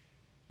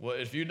 well,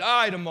 if you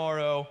die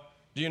tomorrow,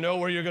 do you know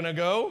where you're going to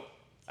go?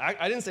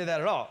 I didn't say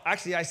that at all.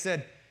 Actually, I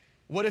said,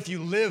 what if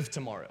you live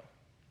tomorrow?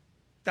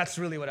 That's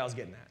really what I was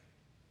getting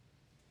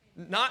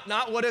at.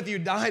 Not what if you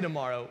die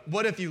tomorrow,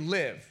 what if you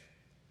live?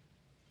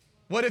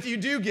 What if you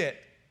do get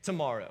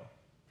tomorrow?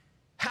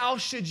 How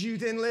should you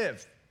then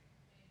live?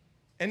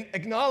 And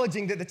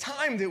acknowledging that the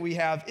time that we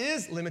have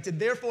is limited,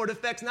 therefore it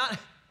affects not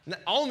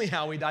only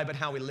how we die, but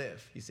how we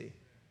live, you see.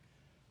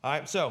 All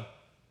right, so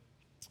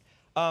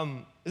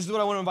this is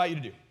what I want to invite you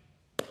to do.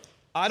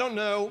 I don't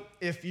know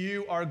if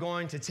you are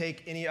going to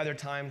take any other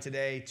time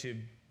today to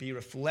be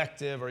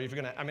reflective, or if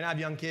you're going to, I have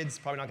young kids,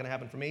 probably not going to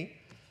happen for me.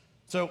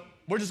 So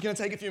we're just going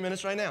to take a few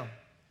minutes right now.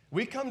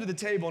 We come to the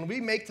table, and we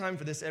make time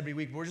for this every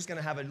week. But we're just going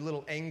to have a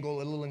little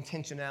angle, a little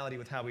intentionality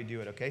with how we do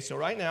it, okay? So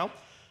right now,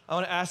 I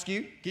want to ask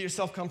you, get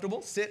yourself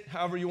comfortable, sit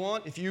however you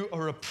want. If you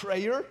are a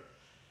prayer,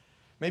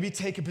 maybe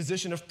take a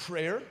position of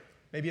prayer.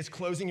 Maybe it's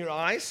closing your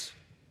eyes.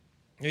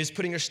 Maybe it's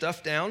putting your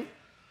stuff down.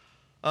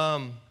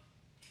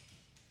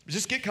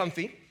 Just get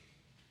comfy.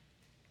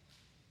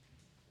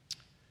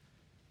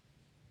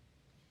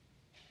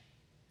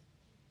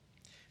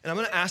 And I'm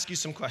going to ask you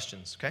some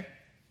questions, okay?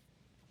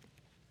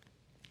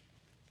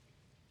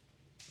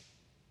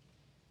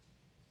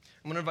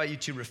 I'm going to invite you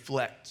to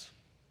reflect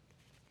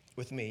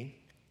with me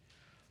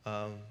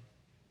on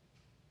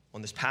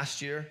this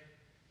past year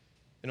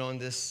and on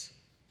this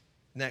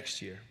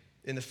next year.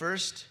 And the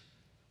first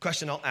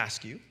question I'll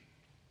ask you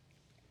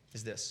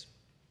is this.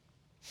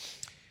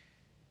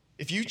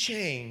 If you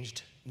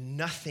changed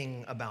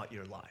nothing about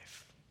your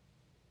life,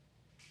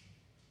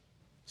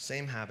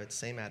 same habits,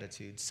 same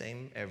attitude,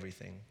 same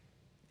everything,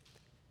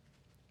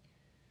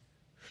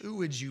 who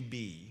would you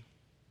be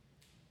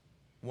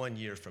 1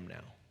 year from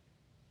now?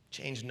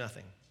 Changed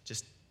nothing.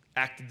 Just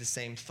acted the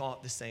same,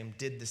 thought the same,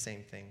 did the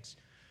same things.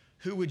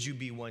 Who would you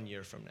be 1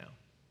 year from now?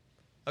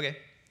 Okay.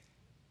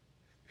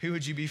 Who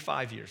would you be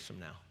 5 years from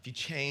now? If you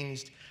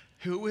changed,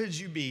 who would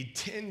you be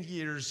 10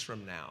 years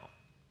from now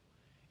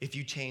if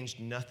you changed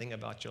nothing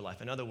about your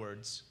life? In other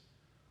words,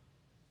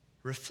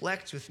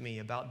 reflect with me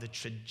about the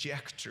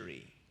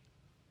trajectory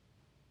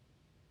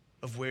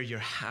of where your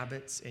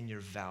habits and your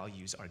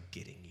values are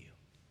getting you.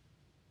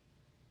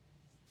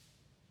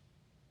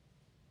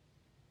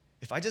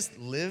 If I just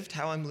lived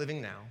how I'm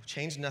living now,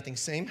 changed nothing,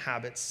 same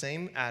habits,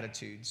 same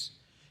attitudes,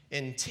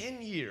 in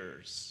 10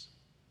 years,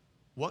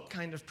 what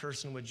kind of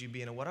person would you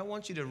be? And what I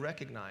want you to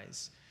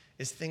recognize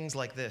is things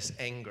like this: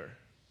 anger,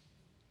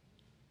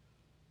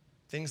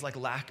 things like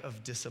lack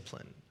of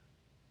discipline,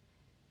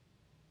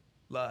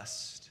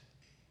 lust,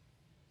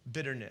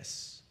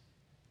 bitterness,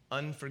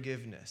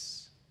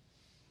 unforgiveness,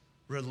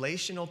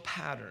 relational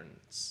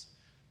patterns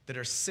that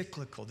are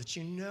cyclical, that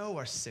you know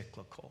are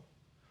cyclical.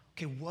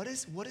 Okay, what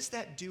is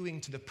that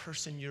doing to the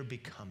person you're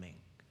becoming?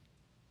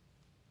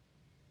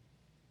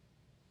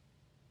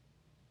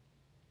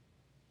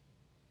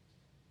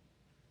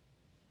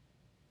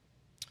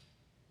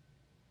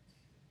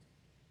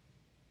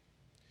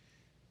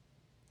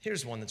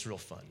 Here's one that's real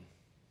fun.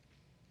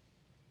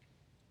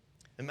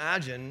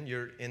 Imagine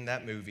you're in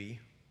that movie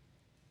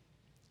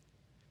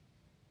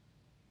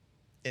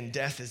and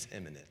death is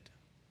imminent.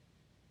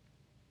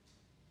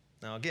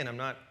 Now, again, I'm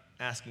not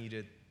asking you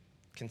to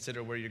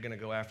consider where you're going to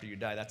go after you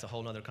die. That's a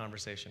whole other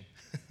conversation.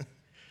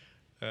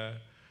 I'm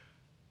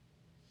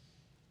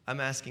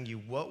asking you,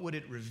 what would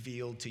it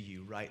reveal to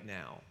you right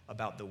now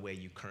about the way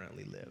you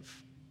currently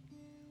live?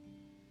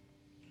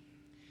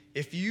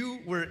 If you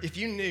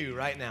knew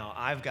right now,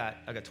 I've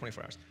got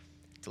 24 hours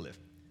to live,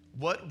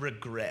 what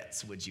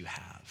regrets would you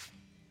have?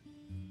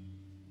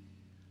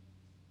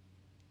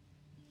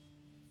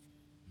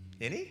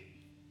 Any?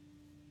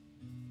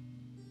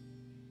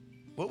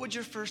 What would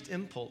your first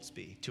impulse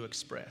be to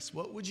express?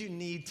 What would you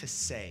need to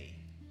say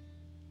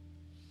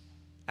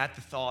at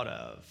the thought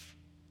of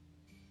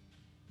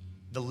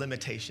the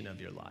limitation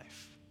of your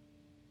life?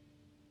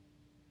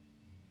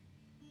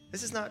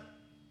 This is not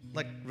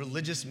like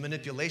religious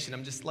manipulation.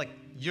 I'm just like,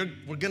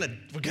 we're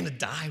gonna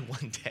die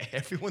one day.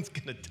 Everyone's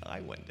gonna die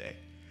one day.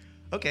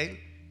 Okay,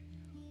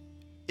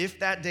 if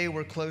that day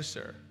were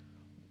closer,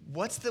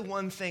 what's the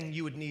one thing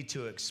you would need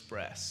to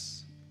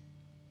express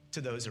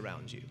to those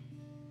around you?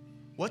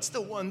 What's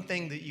the one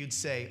thing that you'd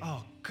say,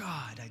 oh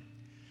God,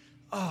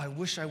 I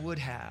wish I would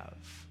have?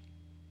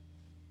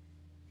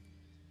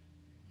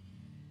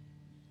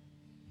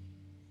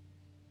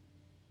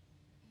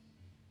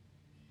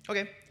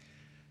 Okay,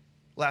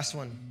 last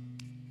one.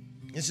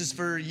 This is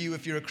for you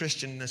if you're a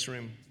Christian in this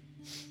room.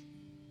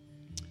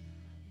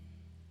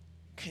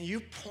 Can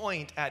you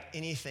point at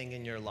anything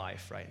in your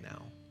life right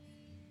now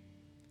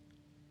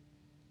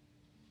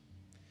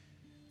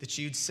that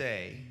you'd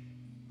say,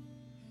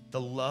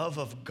 the love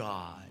of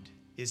God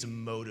is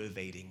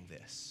motivating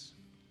this?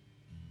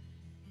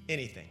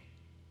 Anything.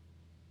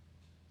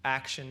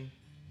 Action,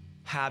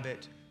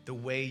 habit, the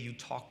way you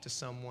talk to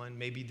someone,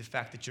 maybe the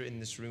fact that you're in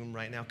this room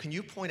right now. Can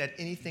you point at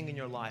anything in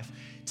your life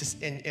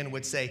and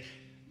would say,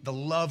 the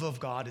love of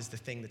God is the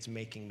thing that's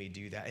making me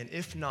do that? And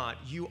if not,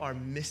 you are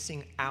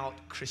missing out,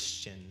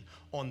 Christian,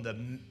 on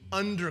the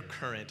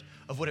undercurrent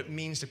of what it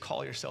means to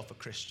call yourself a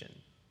Christian.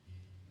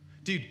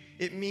 Dude,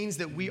 it means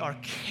that we are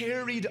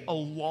carried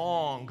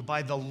along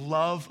by the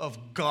love of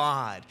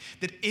God,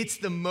 that it's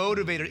the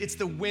motivator, it's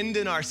the wind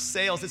in our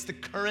sails, it's the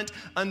current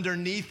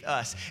underneath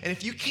us. And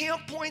if you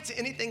can't point to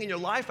anything in your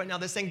life right now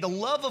that's saying the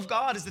love of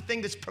God is the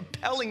thing that's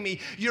propelling me,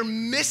 you're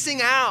missing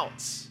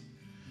out.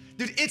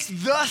 Dude, it's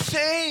the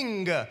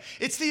thing.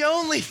 It's the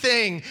only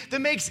thing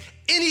that makes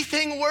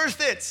anything worth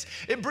it.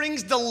 It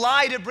brings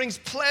delight. It brings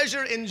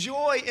pleasure and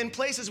joy in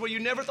places where you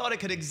never thought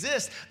it could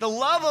exist. The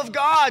love of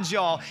God,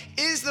 y'all,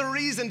 is the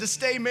reason to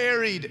stay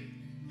married.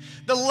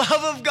 The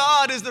love of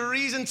God is the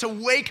reason to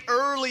wake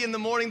early in the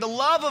morning. The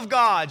love of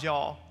God,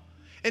 y'all.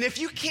 And if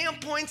you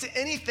can't point to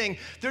anything,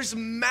 there's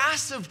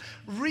massive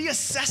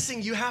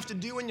reassessing you have to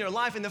do in your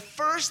life. And the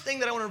first thing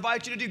that I want to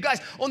invite you to do, guys,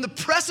 on the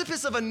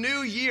precipice of a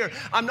new year,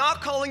 I'm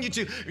not calling you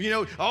to,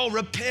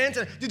 repent.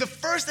 Dude, the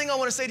first thing I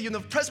want to say to you on the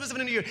precipice of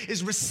a new year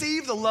is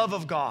receive the love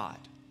of God.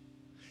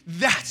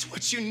 That's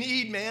what you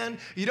need, man.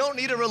 You don't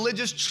need a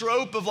religious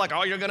trope of like,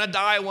 oh, you're going to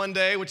die one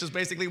day, which is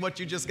basically what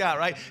you just got,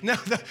 right? No,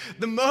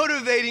 the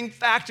motivating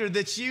factor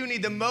that you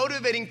need, the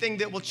motivating thing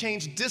that will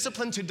change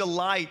discipline to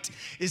delight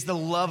is the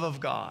love of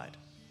God.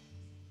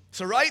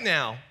 So right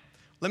now,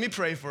 let me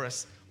pray for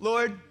us.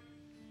 Lord,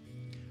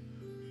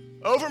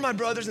 over my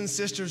brothers and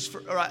sisters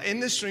in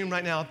this room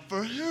right now,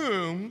 for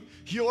whom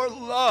your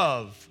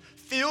love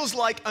feels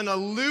like an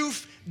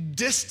aloof,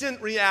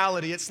 distant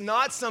reality. It's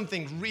not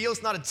something real.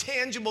 It's not a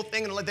tangible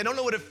thing. They don't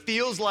know what it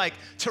feels like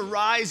to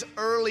rise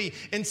early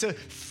and to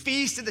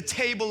feast at the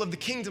table of the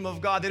kingdom of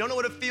God. They don't know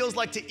what it feels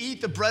like to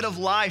eat the bread of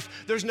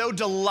life. There's no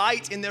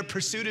delight in their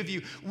pursuit of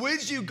you.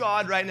 Would you,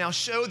 God, right now,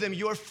 show them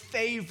your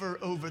favor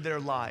over their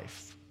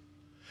life?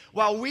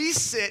 While we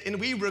sit and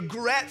we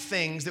regret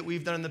things that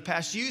we've done in the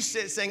past, you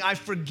sit saying, I've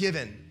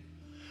forgiven.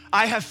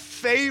 I have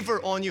favor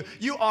on you.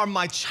 You are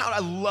my child. I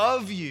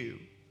love you.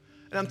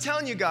 And I'm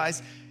telling you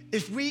guys,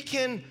 if we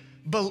can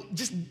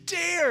just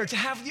dare to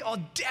have the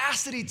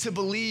audacity to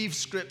believe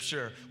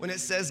Scripture when it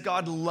says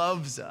God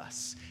loves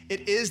us,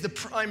 it is the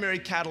primary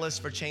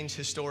catalyst for change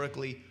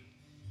historically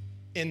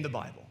in the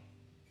Bible.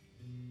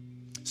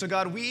 So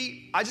God,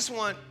 I just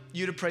want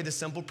you to pray this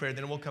simple prayer,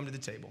 then we'll come to the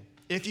table.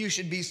 If you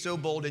should be so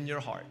bold in your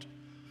heart,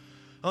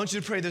 I want you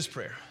to pray this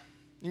prayer.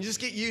 And just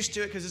get used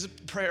to it because it's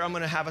a prayer I'm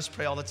going to have us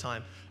pray all the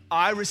time.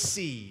 I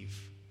receive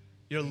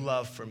your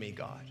love for me,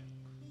 God.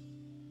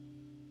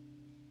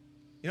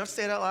 You don't have to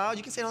say it out loud.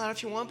 You can say it out loud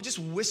if you want, but just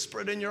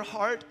whisper it in your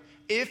heart.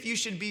 If you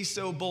should be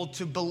so bold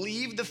to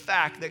believe the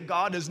fact that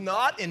God is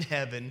not in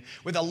heaven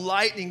with a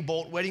lightning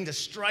bolt waiting to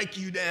strike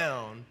you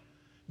down,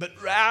 but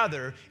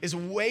rather is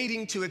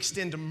waiting to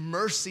extend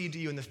mercy to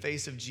you in the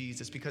face of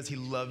Jesus because he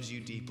loves you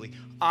deeply.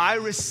 I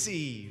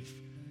receive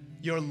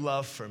your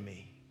love for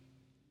me.